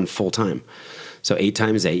 They're going full time. So 8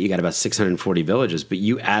 times 8, you got about 640 villages. But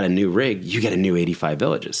you add a new rig, you get a new 85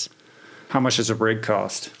 villages. How much does a rig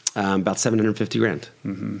cost? About $750,000.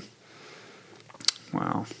 Mm-hmm.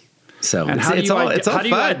 Wow. So it's all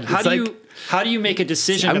fun. How do you make a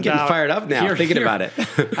decision? I'm getting fired up now thinking about it.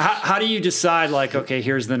 How do you decide, like, okay,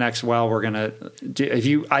 here's the next well we're going to do? Have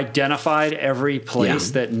you identified every place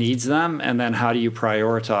that needs them? And then how do you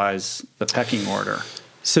prioritize the pecking order?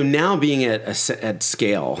 So now being at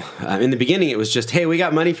scale, in the beginning it was just, hey, we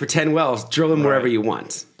got money for 10 wells, drill them wherever you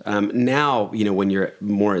want. Now, when you're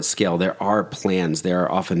more at scale, there are plans. There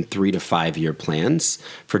are often 3 to 5 year plans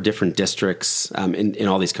for different districts in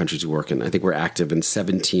all these countries we work in. I think we're active in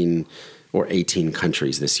 17 or 18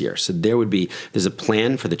 countries this year. So there's a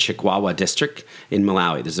plan for the Chikwawa district in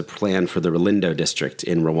Malawi. There's a plan for the Rulindo district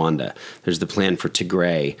in Rwanda. There's the plan for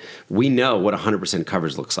Tigray. We know what 100%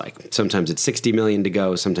 coverage looks like. Sometimes it's 60 million to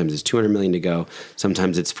go. Sometimes it's 200 million to go.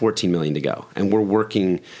 Sometimes it's 14 million to go. And we're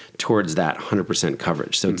working towards that 100%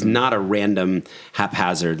 coverage. So it's not a random,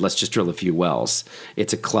 haphazard, let's just drill a few wells.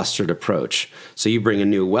 It's a clustered approach. So you bring a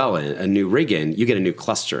new well in, a new rig in, you get a new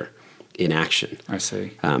cluster in action. I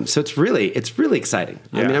see. So it's really exciting.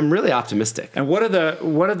 Yeah. I mean, I'm really optimistic. And what are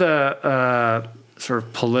the sort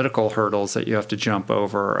of political hurdles that you have to jump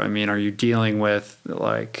over? I mean, are you dealing with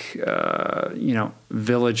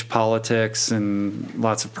village politics and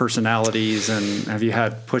lots of personalities? And have you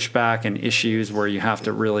had pushback and issues where you have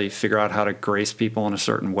to really figure out how to grace people in a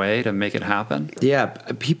certain way to make it happen? Yeah,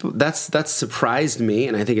 people. That's surprised me,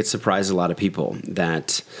 and I think it surprised a lot of people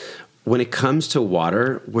that when it comes to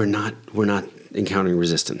water, we're not encountering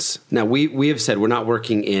resistance. Now, we have said we're not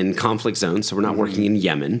working in conflict zones, so we're not working in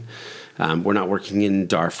Yemen. We're not working in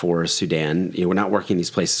Darfur or Sudan. We're not working in these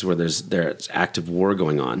places where there's active war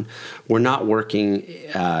going on. We're not working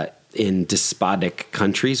in despotic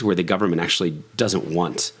countries where the government actually doesn't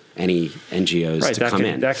want any NGOs to come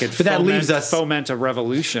in. That leaves us foment a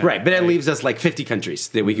revolution. Right, but that leaves us like 50 countries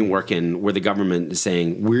that we can work in where the government is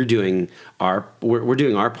saying we're doing our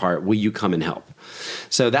part. Will you come and help?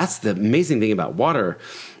 So that's the amazing thing about water.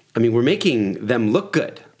 I mean, we're making them look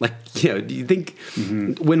good. Like, do you think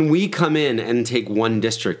when we come in and take one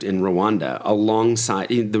district in Rwanda alongside,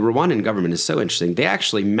 the Rwandan government is so interesting. They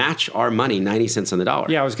actually match our money 90 cents on the dollar.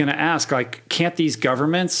 Yeah, I was going to ask, can't these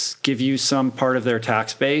governments give you some part of their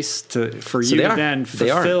tax base for you to then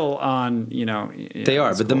fulfill on, They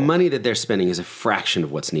are, but the money that they're spending is a fraction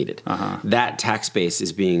of what's needed. That tax base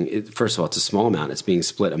is being, first of all, it's a small amount. It's being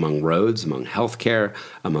split among roads, among healthcare,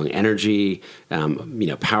 among energy,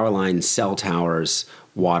 power lines, cell towers,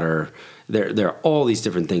 water. There are all these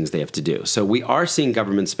different things they have to do. So we are seeing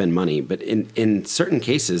governments spend money, but in certain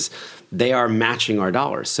cases, they are matching our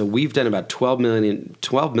dollars. So we've done about $12 million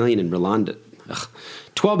in Rwanda,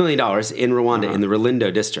 $12 million in Rwanda in the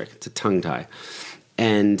Rulindo district. It's a tongue tie.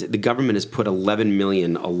 And the government has put $11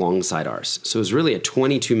 million alongside ours. So it was really a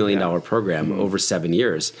 $22 million program over 7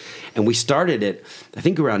 years. And we started at, I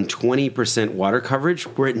think, around 20% water coverage.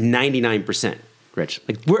 We're at 99%. Rich,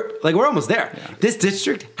 we're almost there. Yeah. This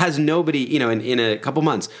district has nobody, in a couple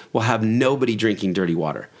months, we'll have nobody drinking dirty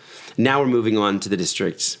water. Now we're moving on to the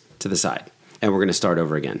districts to the side, and we're going to start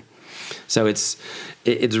over again. So it's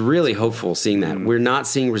really hopeful seeing that. We're not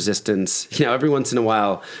seeing resistance. Every once in a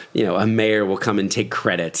while, a mayor will come and take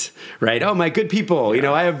credit, right? Oh, my good people,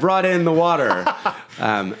 I have brought in the water.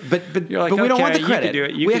 But we don't want the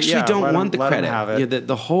credit. We actually don't want the credit.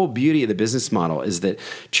 The whole beauty of the business model is that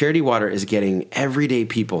Charity Water is getting everyday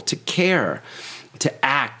people to care, to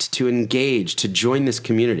act, to engage, to join this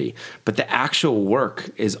community. But the actual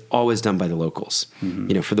work is always done by the locals.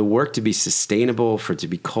 For the work to be sustainable, for it to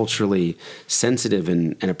be culturally sensitive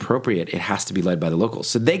and appropriate, it has to be led by the locals.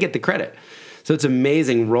 So they get the credit. So it's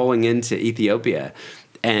amazing rolling into Ethiopia.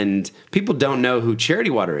 And people don't know who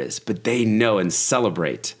Charity Water is, but they know and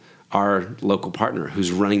celebrate our local partner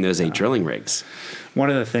who's running those 8 drilling rigs.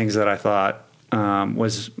 One of the things that I thought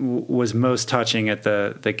was most touching at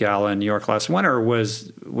the gala in New York last winter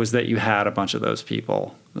was that you had a bunch of those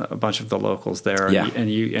people, a bunch of the locals there, and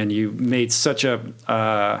you made such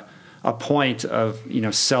a point of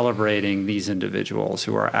celebrating these individuals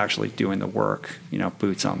who are actually doing the work,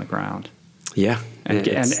 boots on the ground. Yeah,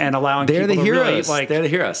 and allowing people to really they're the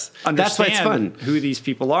heroes. Understand that's why it's fun. Who these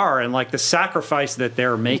people are and the sacrifice that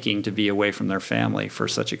they're making to be away from their family for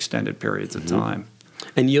such extended periods of time.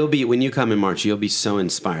 And when you come in March, you'll be so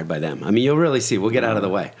inspired by them. I mean, you'll really see. We'll get out of the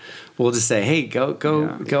way. We'll just say, hey, go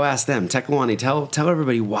ask them. Teklawani, tell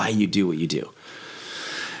everybody why you do what you do.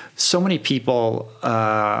 So many people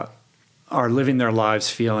are living their lives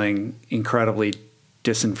feeling incredibly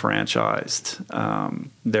disenfranchised.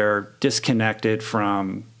 They're disconnected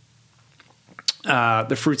from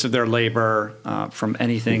the fruits of their labor, from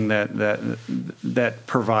anything that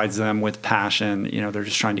provides them with passion. They're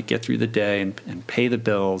just trying to get through the day and pay the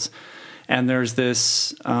bills. And there's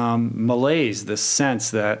this malaise, this sense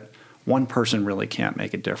that one person really can't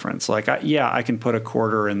make a difference. I can put a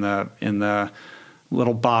quarter in the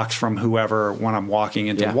little box from whoever when I'm walking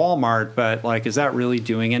into Walmart, but is that really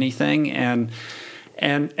doing anything?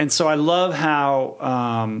 And so I love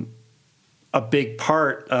how a big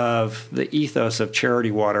part of the ethos of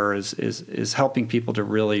Charity Water is helping people to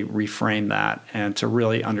really reframe that and to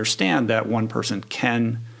really understand that one person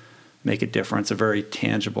can make a difference, a very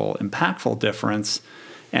tangible, impactful difference.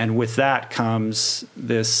 And with that comes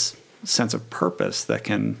this sense of purpose that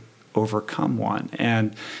can overcome one.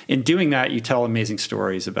 And in doing that, you tell amazing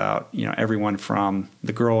stories about, everyone from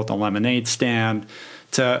the girl at the lemonade stand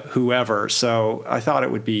to whoever. So I thought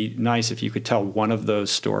it would be nice if you could tell one of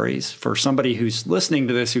those stories for somebody who's listening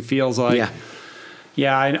to this who feels like,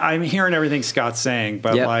 I'm hearing everything Scott's saying,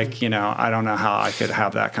 but I don't know how I could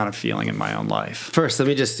have that kind of feeling in my own life. First, let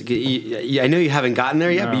me I know you haven't gotten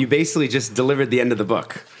there yet, but you basically just delivered the end of the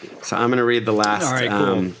book. So I'm going to read the last, all right,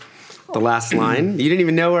 cool. The last line. You didn't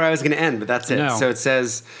even know where I was going to end, but that's it. No. So it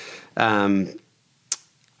says, at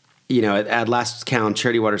last count,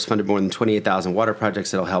 Charity Water's funded more than 28,000 water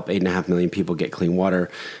projects that'll help 8.5 million people get clean water,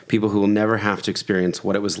 people who will never have to experience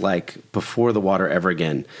what it was like before the water ever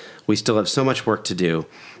again. We still have so much work to do,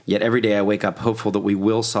 yet every day I wake up hopeful that we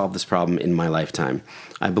will solve this problem in my lifetime.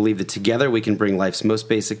 I believe that together we can bring life's most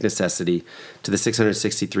basic necessity to the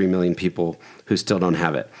 663 million people who still don't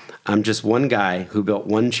have it. I'm just one guy who built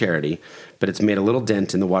one charity, but it's made a little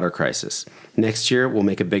dent in the water crisis. Next year, we'll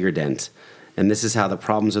make a bigger dent. And this is how the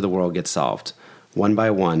problems of the world get solved, one,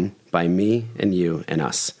 by me and you and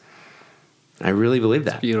us. I really believe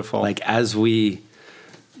that. It's beautiful. As we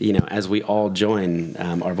all join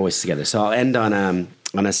our voices together. So I'll end on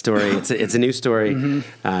a story. It's a new story.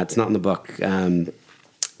 It's not in the book.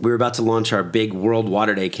 We were about to launch our big World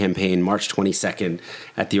Water Day campaign March 22nd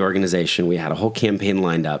at the organization. We had a whole campaign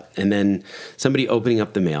lined up. And then somebody opening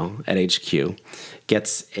up the mail at HQ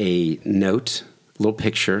gets a note, little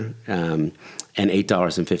picture, and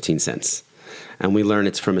 $8.15. And we learn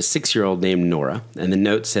it's from a 6-year-old named Nora. And the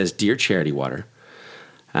note says, "Dear Charity Water,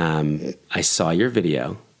 I saw your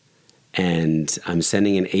video, and I'm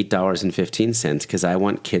sending in $8.15 because I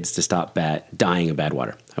want kids to stop dying of bad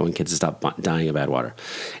water. I want kids to stop dying of bad water."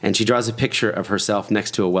 And she draws a picture of herself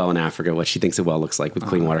next to a well in Africa, what she thinks a well looks like with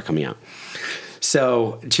clean water coming out.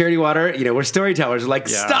 So Charity Water, we're storytellers.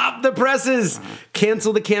 Stop the presses,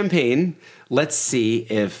 cancel the campaign. Let's see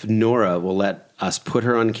if Nora will let us put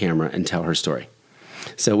her on camera and tell her story.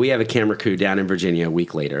 So we have a camera crew down in Virginia a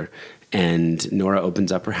week later, and Nora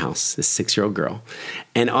opens up her house, this 6-year-old girl.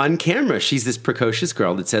 And on camera, she's this precocious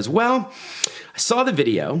girl that says, "Well, I saw the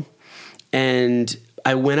video, and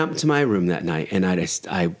I went up to my room that night, and I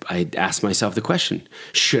asked myself the question,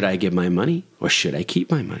 should I give my money or should I keep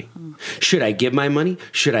my money? Should I give my money?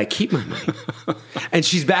 Should I keep my money?" And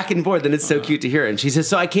she's back and forth, and it's so cute to hear. And she says,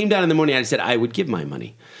 "So I came down in the morning, I said I would give my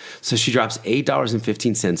money." So she drops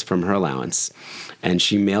 $8.15 from her allowance, and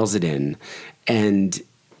she mails it in. And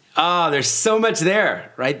Oh, there's so much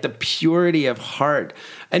there, right? The purity of heart.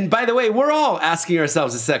 And by the way, we're all asking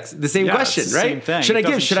ourselves the same question, it's the right? same thing. Should I It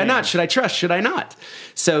give? doesn't Should I not? change. Should I trust? Should I not?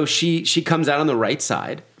 So she comes out on the right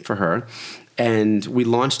side for her. And we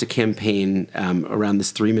launched a campaign around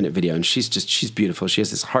this 3-minute video, and she's beautiful. She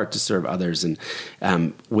has this heart to serve others, and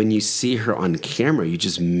when you see her on camera, you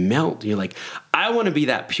just melt. You're like, I want to be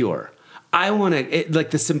that pure. I want to,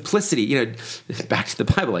 like the simplicity. Back to the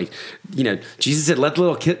Bible, Jesus said, "Let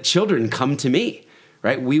little children come to me."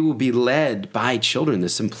 Right? We will be led by children. The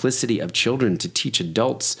simplicity of children to teach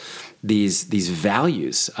adults these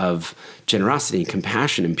values of generosity,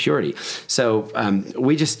 compassion, and purity. So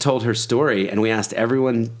we just told her story, and we asked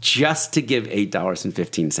everyone just to give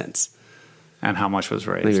 $8.15. And how much was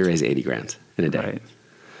raised? I think we raised $80,000 in a day. Right.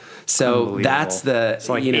 So that's It's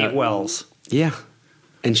like 8 wells. Yeah.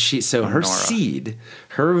 And her Nora. seed,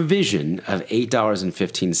 her vision of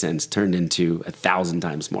 $8.15 turned into 1,000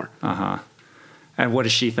 times more. Uh-huh. And what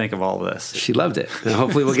does she think of all this? She loved it. And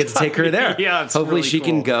hopefully we'll get to take her there. Yeah, it's hopefully really she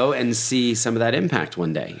can cool. go and see some of that impact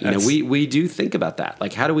one day. We do think about that.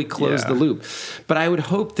 Like, how do we close the loop? But I would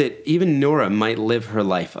hope that even Nora might live her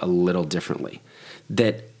life a little differently.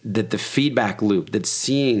 That the feedback loop, that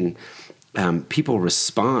seeing people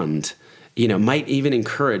respond, might even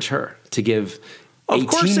encourage her to give Of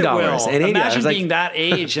course it will. $18 and $80. Imagine being that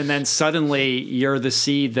age and then suddenly you're the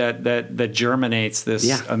seed that germinates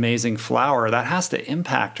this amazing flower. That has to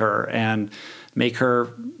impact her and make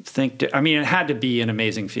her think. It had to be an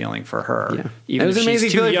amazing feeling for her. Yeah. Even It was if an amazing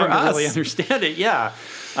she's too feeling young for to us. really understand it. Yeah.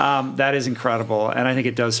 That is incredible. And I think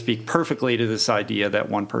it does speak perfectly to this idea that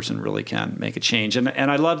one person really can make a change. And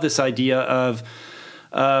I love this idea of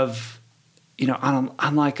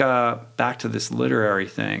I'm like back to this literary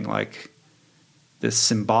thing, like this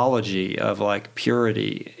symbology of like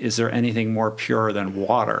purity. Is there anything more pure than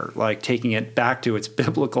water? Like taking it back to its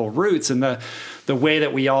biblical roots and the way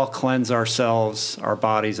that we all cleanse ourselves, our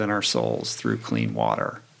bodies and our souls through clean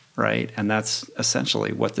water, right? And that's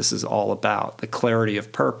essentially what this is all about, the clarity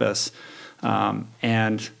of purpose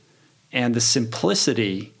and the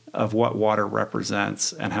simplicity of what water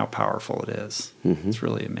represents and how powerful it is. Mm-hmm. It's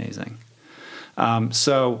really amazing.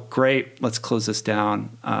 So great. Let's close this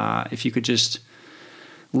down. If you could just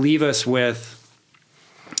leave us with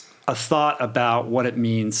a thought about what it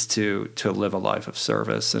means to live a life of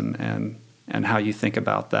service and how you think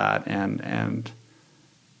about that and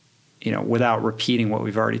without repeating what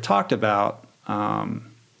we've already talked about,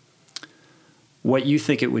 what you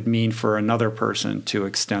think it would mean for another person to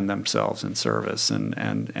extend themselves in service and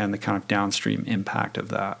the kind of downstream impact of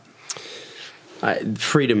that.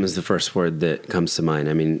 Freedom is the first word that comes to mind.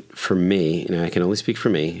 I mean, for me, I can only speak for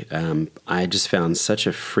me. I just found such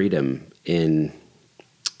a freedom in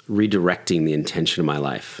redirecting the intention of my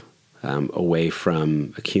life away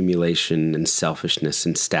from accumulation and selfishness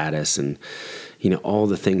and status and, all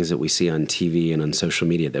the things that we see on TV and on social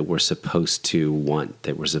media that we're supposed to want,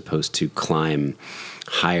 that we're supposed to climb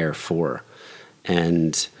higher for.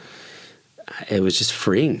 And it was just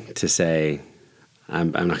freeing to say,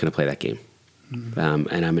 I'm not going to play that game.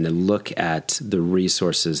 And I'm going to look at the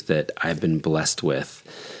resources that I've been blessed with,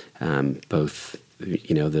 both,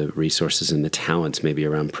 the resources and the talents maybe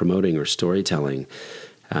around promoting or storytelling,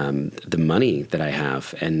 the money that I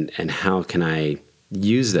have, and how can I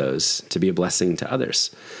use those to be a blessing to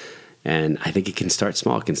others. And I think it can start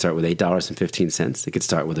small. It can start with $8.15. It could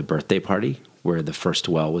start with a birthday party where the first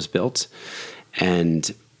well was built.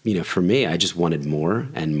 And for me, I just wanted more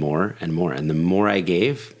and more and more. And the more I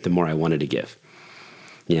gave, the more I wanted to give.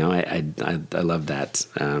 I love that.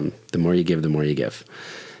 The more you give, the more you give.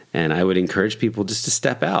 And I would encourage people just to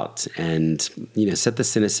step out and, set the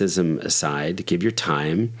cynicism aside, give your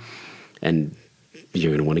time, and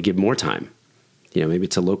you're going to want to give more time. Maybe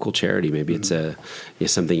it's a local charity, maybe it's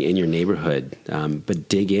something in your neighborhood, but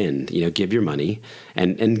dig in, give your money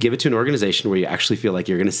and give it to an organization where you actually feel like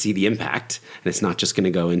you're going to see the impact and it's not just going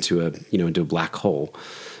to go into a black hole.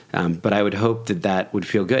 But I would hope that would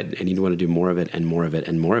feel good and you'd want to do more of it and more of it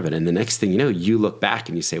and more of it. And the next thing you look back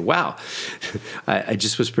and you say, wow, I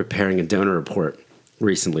just was preparing a donor report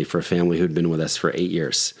recently for a family who'd been with us for 8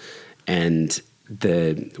 years. And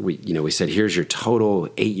we said, here's your total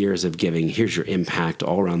 8 years of giving. Here's your impact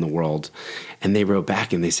all around the world. And they wrote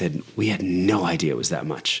back and they said, we had no idea it was that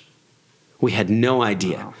much. We had no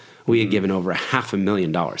idea. Wow. We had given over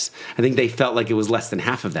 $500,000. I think they felt like it was less than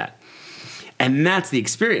half of that. And that's the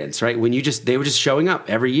experience, right? When they were just showing up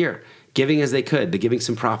every year, giving as they could, giving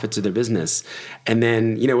some profit to their business. And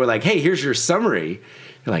then, we're like, hey, here's your summary.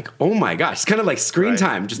 You're like, oh my gosh, it's kind of like screen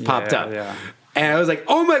time just popped up. Yeah. And I was like,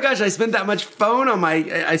 oh my gosh, I spent that much time on my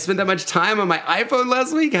iPhone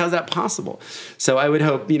last week. How's that possible? So I would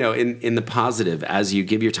hope, in the positive, as you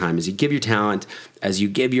give your time, as you give your talent, as you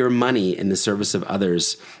give your money in the service of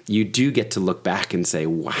others, you do get to look back and say,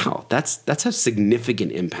 wow, that's a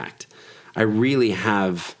significant impact. I really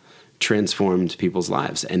have transformed people's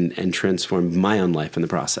lives and transformed my own life in the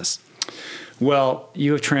process. Well,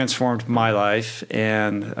 you have transformed my life,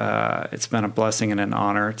 and it's been a blessing and an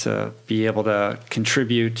honor to be able to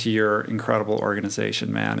contribute to your incredible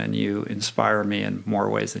organization, man, and you inspire me in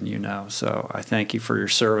more ways than you know. So I thank you for your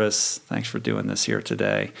service. Thanks for doing this here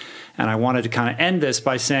today. And I wanted to kind of end this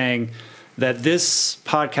by saying that this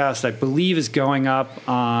podcast, I believe, is going up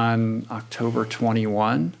on October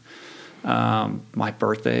 21. My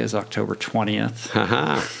birthday is October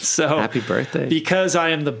 20th. So happy birthday. Because I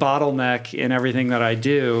am the bottleneck in everything that I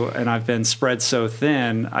do, and I've been spread so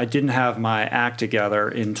thin, I didn't have my act together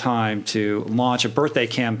in time to launch a birthday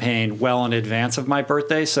campaign well in advance of my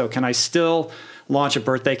birthday. So can I still launch a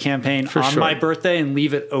birthday campaign on my birthday and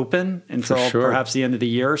leave it open until perhaps the end of the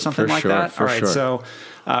year or something like that? All right. So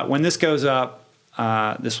when this goes up,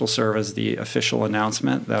 this will serve as the official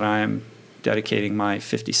announcement that I'm dedicating my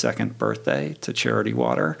 52nd birthday to Charity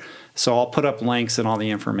Water. So I'll put up links and all the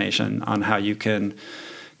information on how you can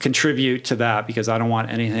contribute to that, because I don't want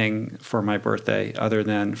anything for my birthday other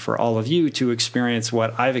than for all of you to experience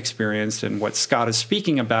what I've experienced and what Scott is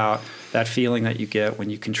speaking about, that feeling that you get when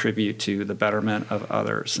you contribute to the betterment of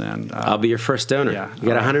others. And I'll be your first donor. Yeah, you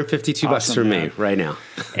got $152 from me right now.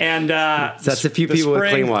 And so that's a few people with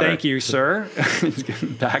clean water. Thank you, sir.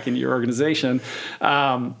 Back into your organization.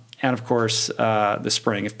 And of course, the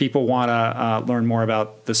spring. If people want to learn more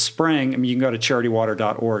about the spring, you can go to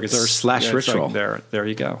charitywater.org. Is there /ritual? There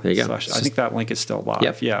you go. There you go. I think that link is still live.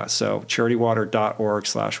 Yep. Yeah. So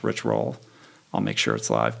charitywater.org/richroll. I'll make sure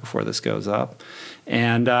it's live before this goes up.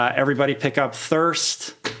 And everybody pick up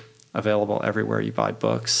Thirst. Available everywhere you buy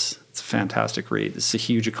books. It's a fantastic read. This is a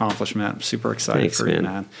huge accomplishment. I'm super excited for you,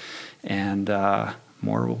 man. And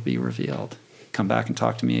more will be revealed. Come back and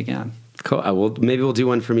talk to me again. Cool. Maybe we'll do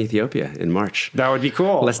one from Ethiopia in March. That would be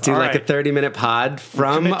cool. Let's do a 30-minute pod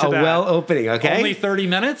from a well opening, okay? Only 30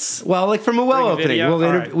 minutes? Well, like from a well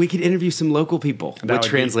opening. We could interview some local people with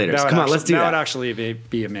translators. Come on, let's do that. That would actually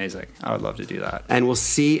be amazing. I would love to do that. And we'll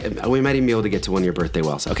see. We might even be able to get to one of your birthday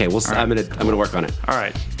wells. Okay, I'm gonna work on it. All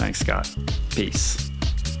right. Thanks, Scott. Peace.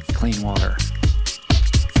 Clean water.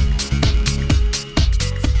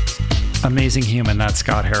 Amazing human, that's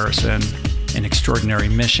Scott Harrison. An extraordinary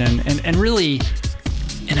mission, and really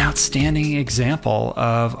an outstanding example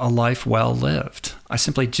of a life well lived. I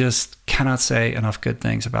simply just cannot say enough good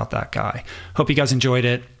things about that guy. Hope you guys enjoyed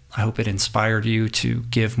it. I hope it inspired you to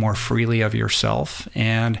give more freely of yourself.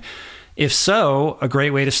 And if so, a great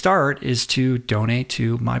way to start is to donate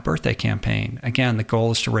to my birthday campaign. Again, the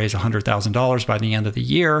goal is to raise $100,000 by the end of the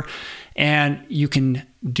year. And you can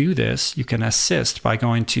do this, you can assist by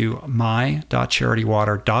going to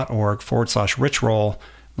my.charitywater.org/richroll,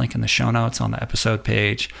 link in the show notes on the episode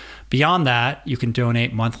page. Beyond that, you can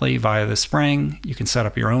donate monthly via the spring. You can set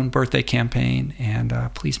up your own birthday campaign. And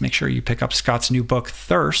please make sure you pick up Scott's new book,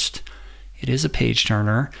 Thirst. It is a page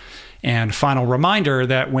turner. And final reminder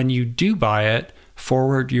that when you do buy it,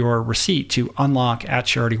 forward your receipt to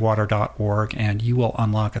unlock@charitywater.org, and you will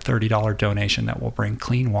unlock a $30 donation that will bring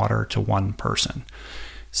clean water to one person.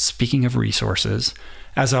 Speaking of resources,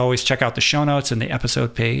 as always, check out the show notes and the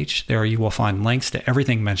episode page. There you will find links to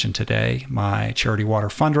everything mentioned today, my Charity Water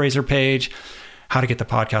fundraiser page, how to get the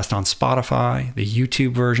podcast on Spotify, the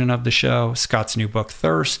YouTube version of the show, Scott's new book,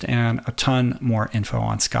 Thirst, and a ton more info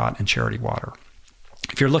on Scott and Charity Water.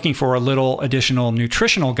 If you're looking for a little additional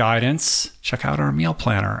nutritional guidance, check out our meal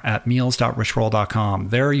planner at meals.richroll.com.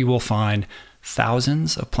 There you will find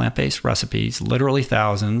thousands of plant-based recipes, literally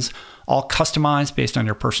thousands, all customized based on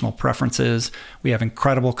your personal preferences. We have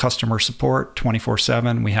incredible customer support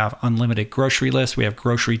 24/7. We have unlimited grocery lists. We have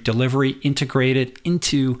grocery delivery integrated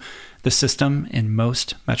into the system in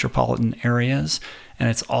most metropolitan areas. And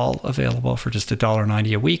it's all available for just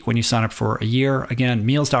 $1.90 a week when you sign up for a year. Again,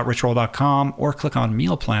 meals.richroll.com, or click on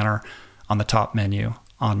Meal Planner on the top menu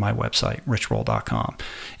on my website, richroll.com.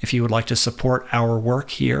 If you would like to support our work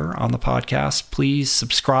here on the podcast, please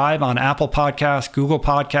subscribe on Apple Podcasts, Google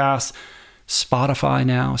Podcasts, Spotify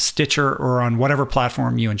now, Stitcher, or on whatever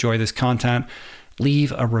platform you enjoy this content.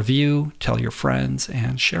 Leave a review, tell your friends,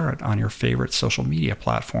 and share it on your favorite social media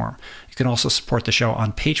platform. You can also support the show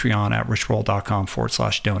on Patreon at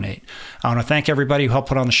richroll.com/donate. I want to thank everybody who helped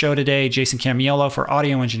put on the show today. Jason Camiello for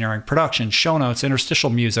audio engineering, production, show notes,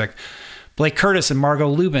 interstitial music. Blake Curtis and Margot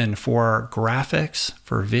Lubin for graphics,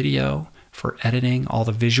 for video, for editing all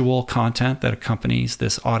the visual content that accompanies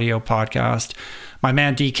this audio podcast. My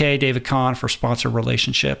man DK, David Kahn, for sponsor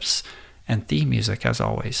relationships. And theme music, as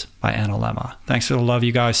always, by Anna Lemma. Thanks for the love,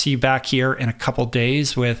 you guys. See you back here in a couple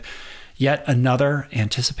days with yet another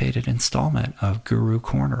anticipated installment of Guru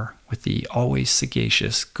Corner with the always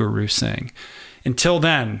sagacious Guru Singh. Until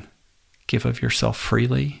then, give of yourself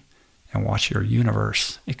freely and watch your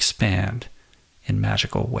universe expand in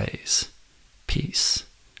magical ways. Peace.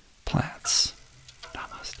 Plants.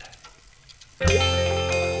 Namaste.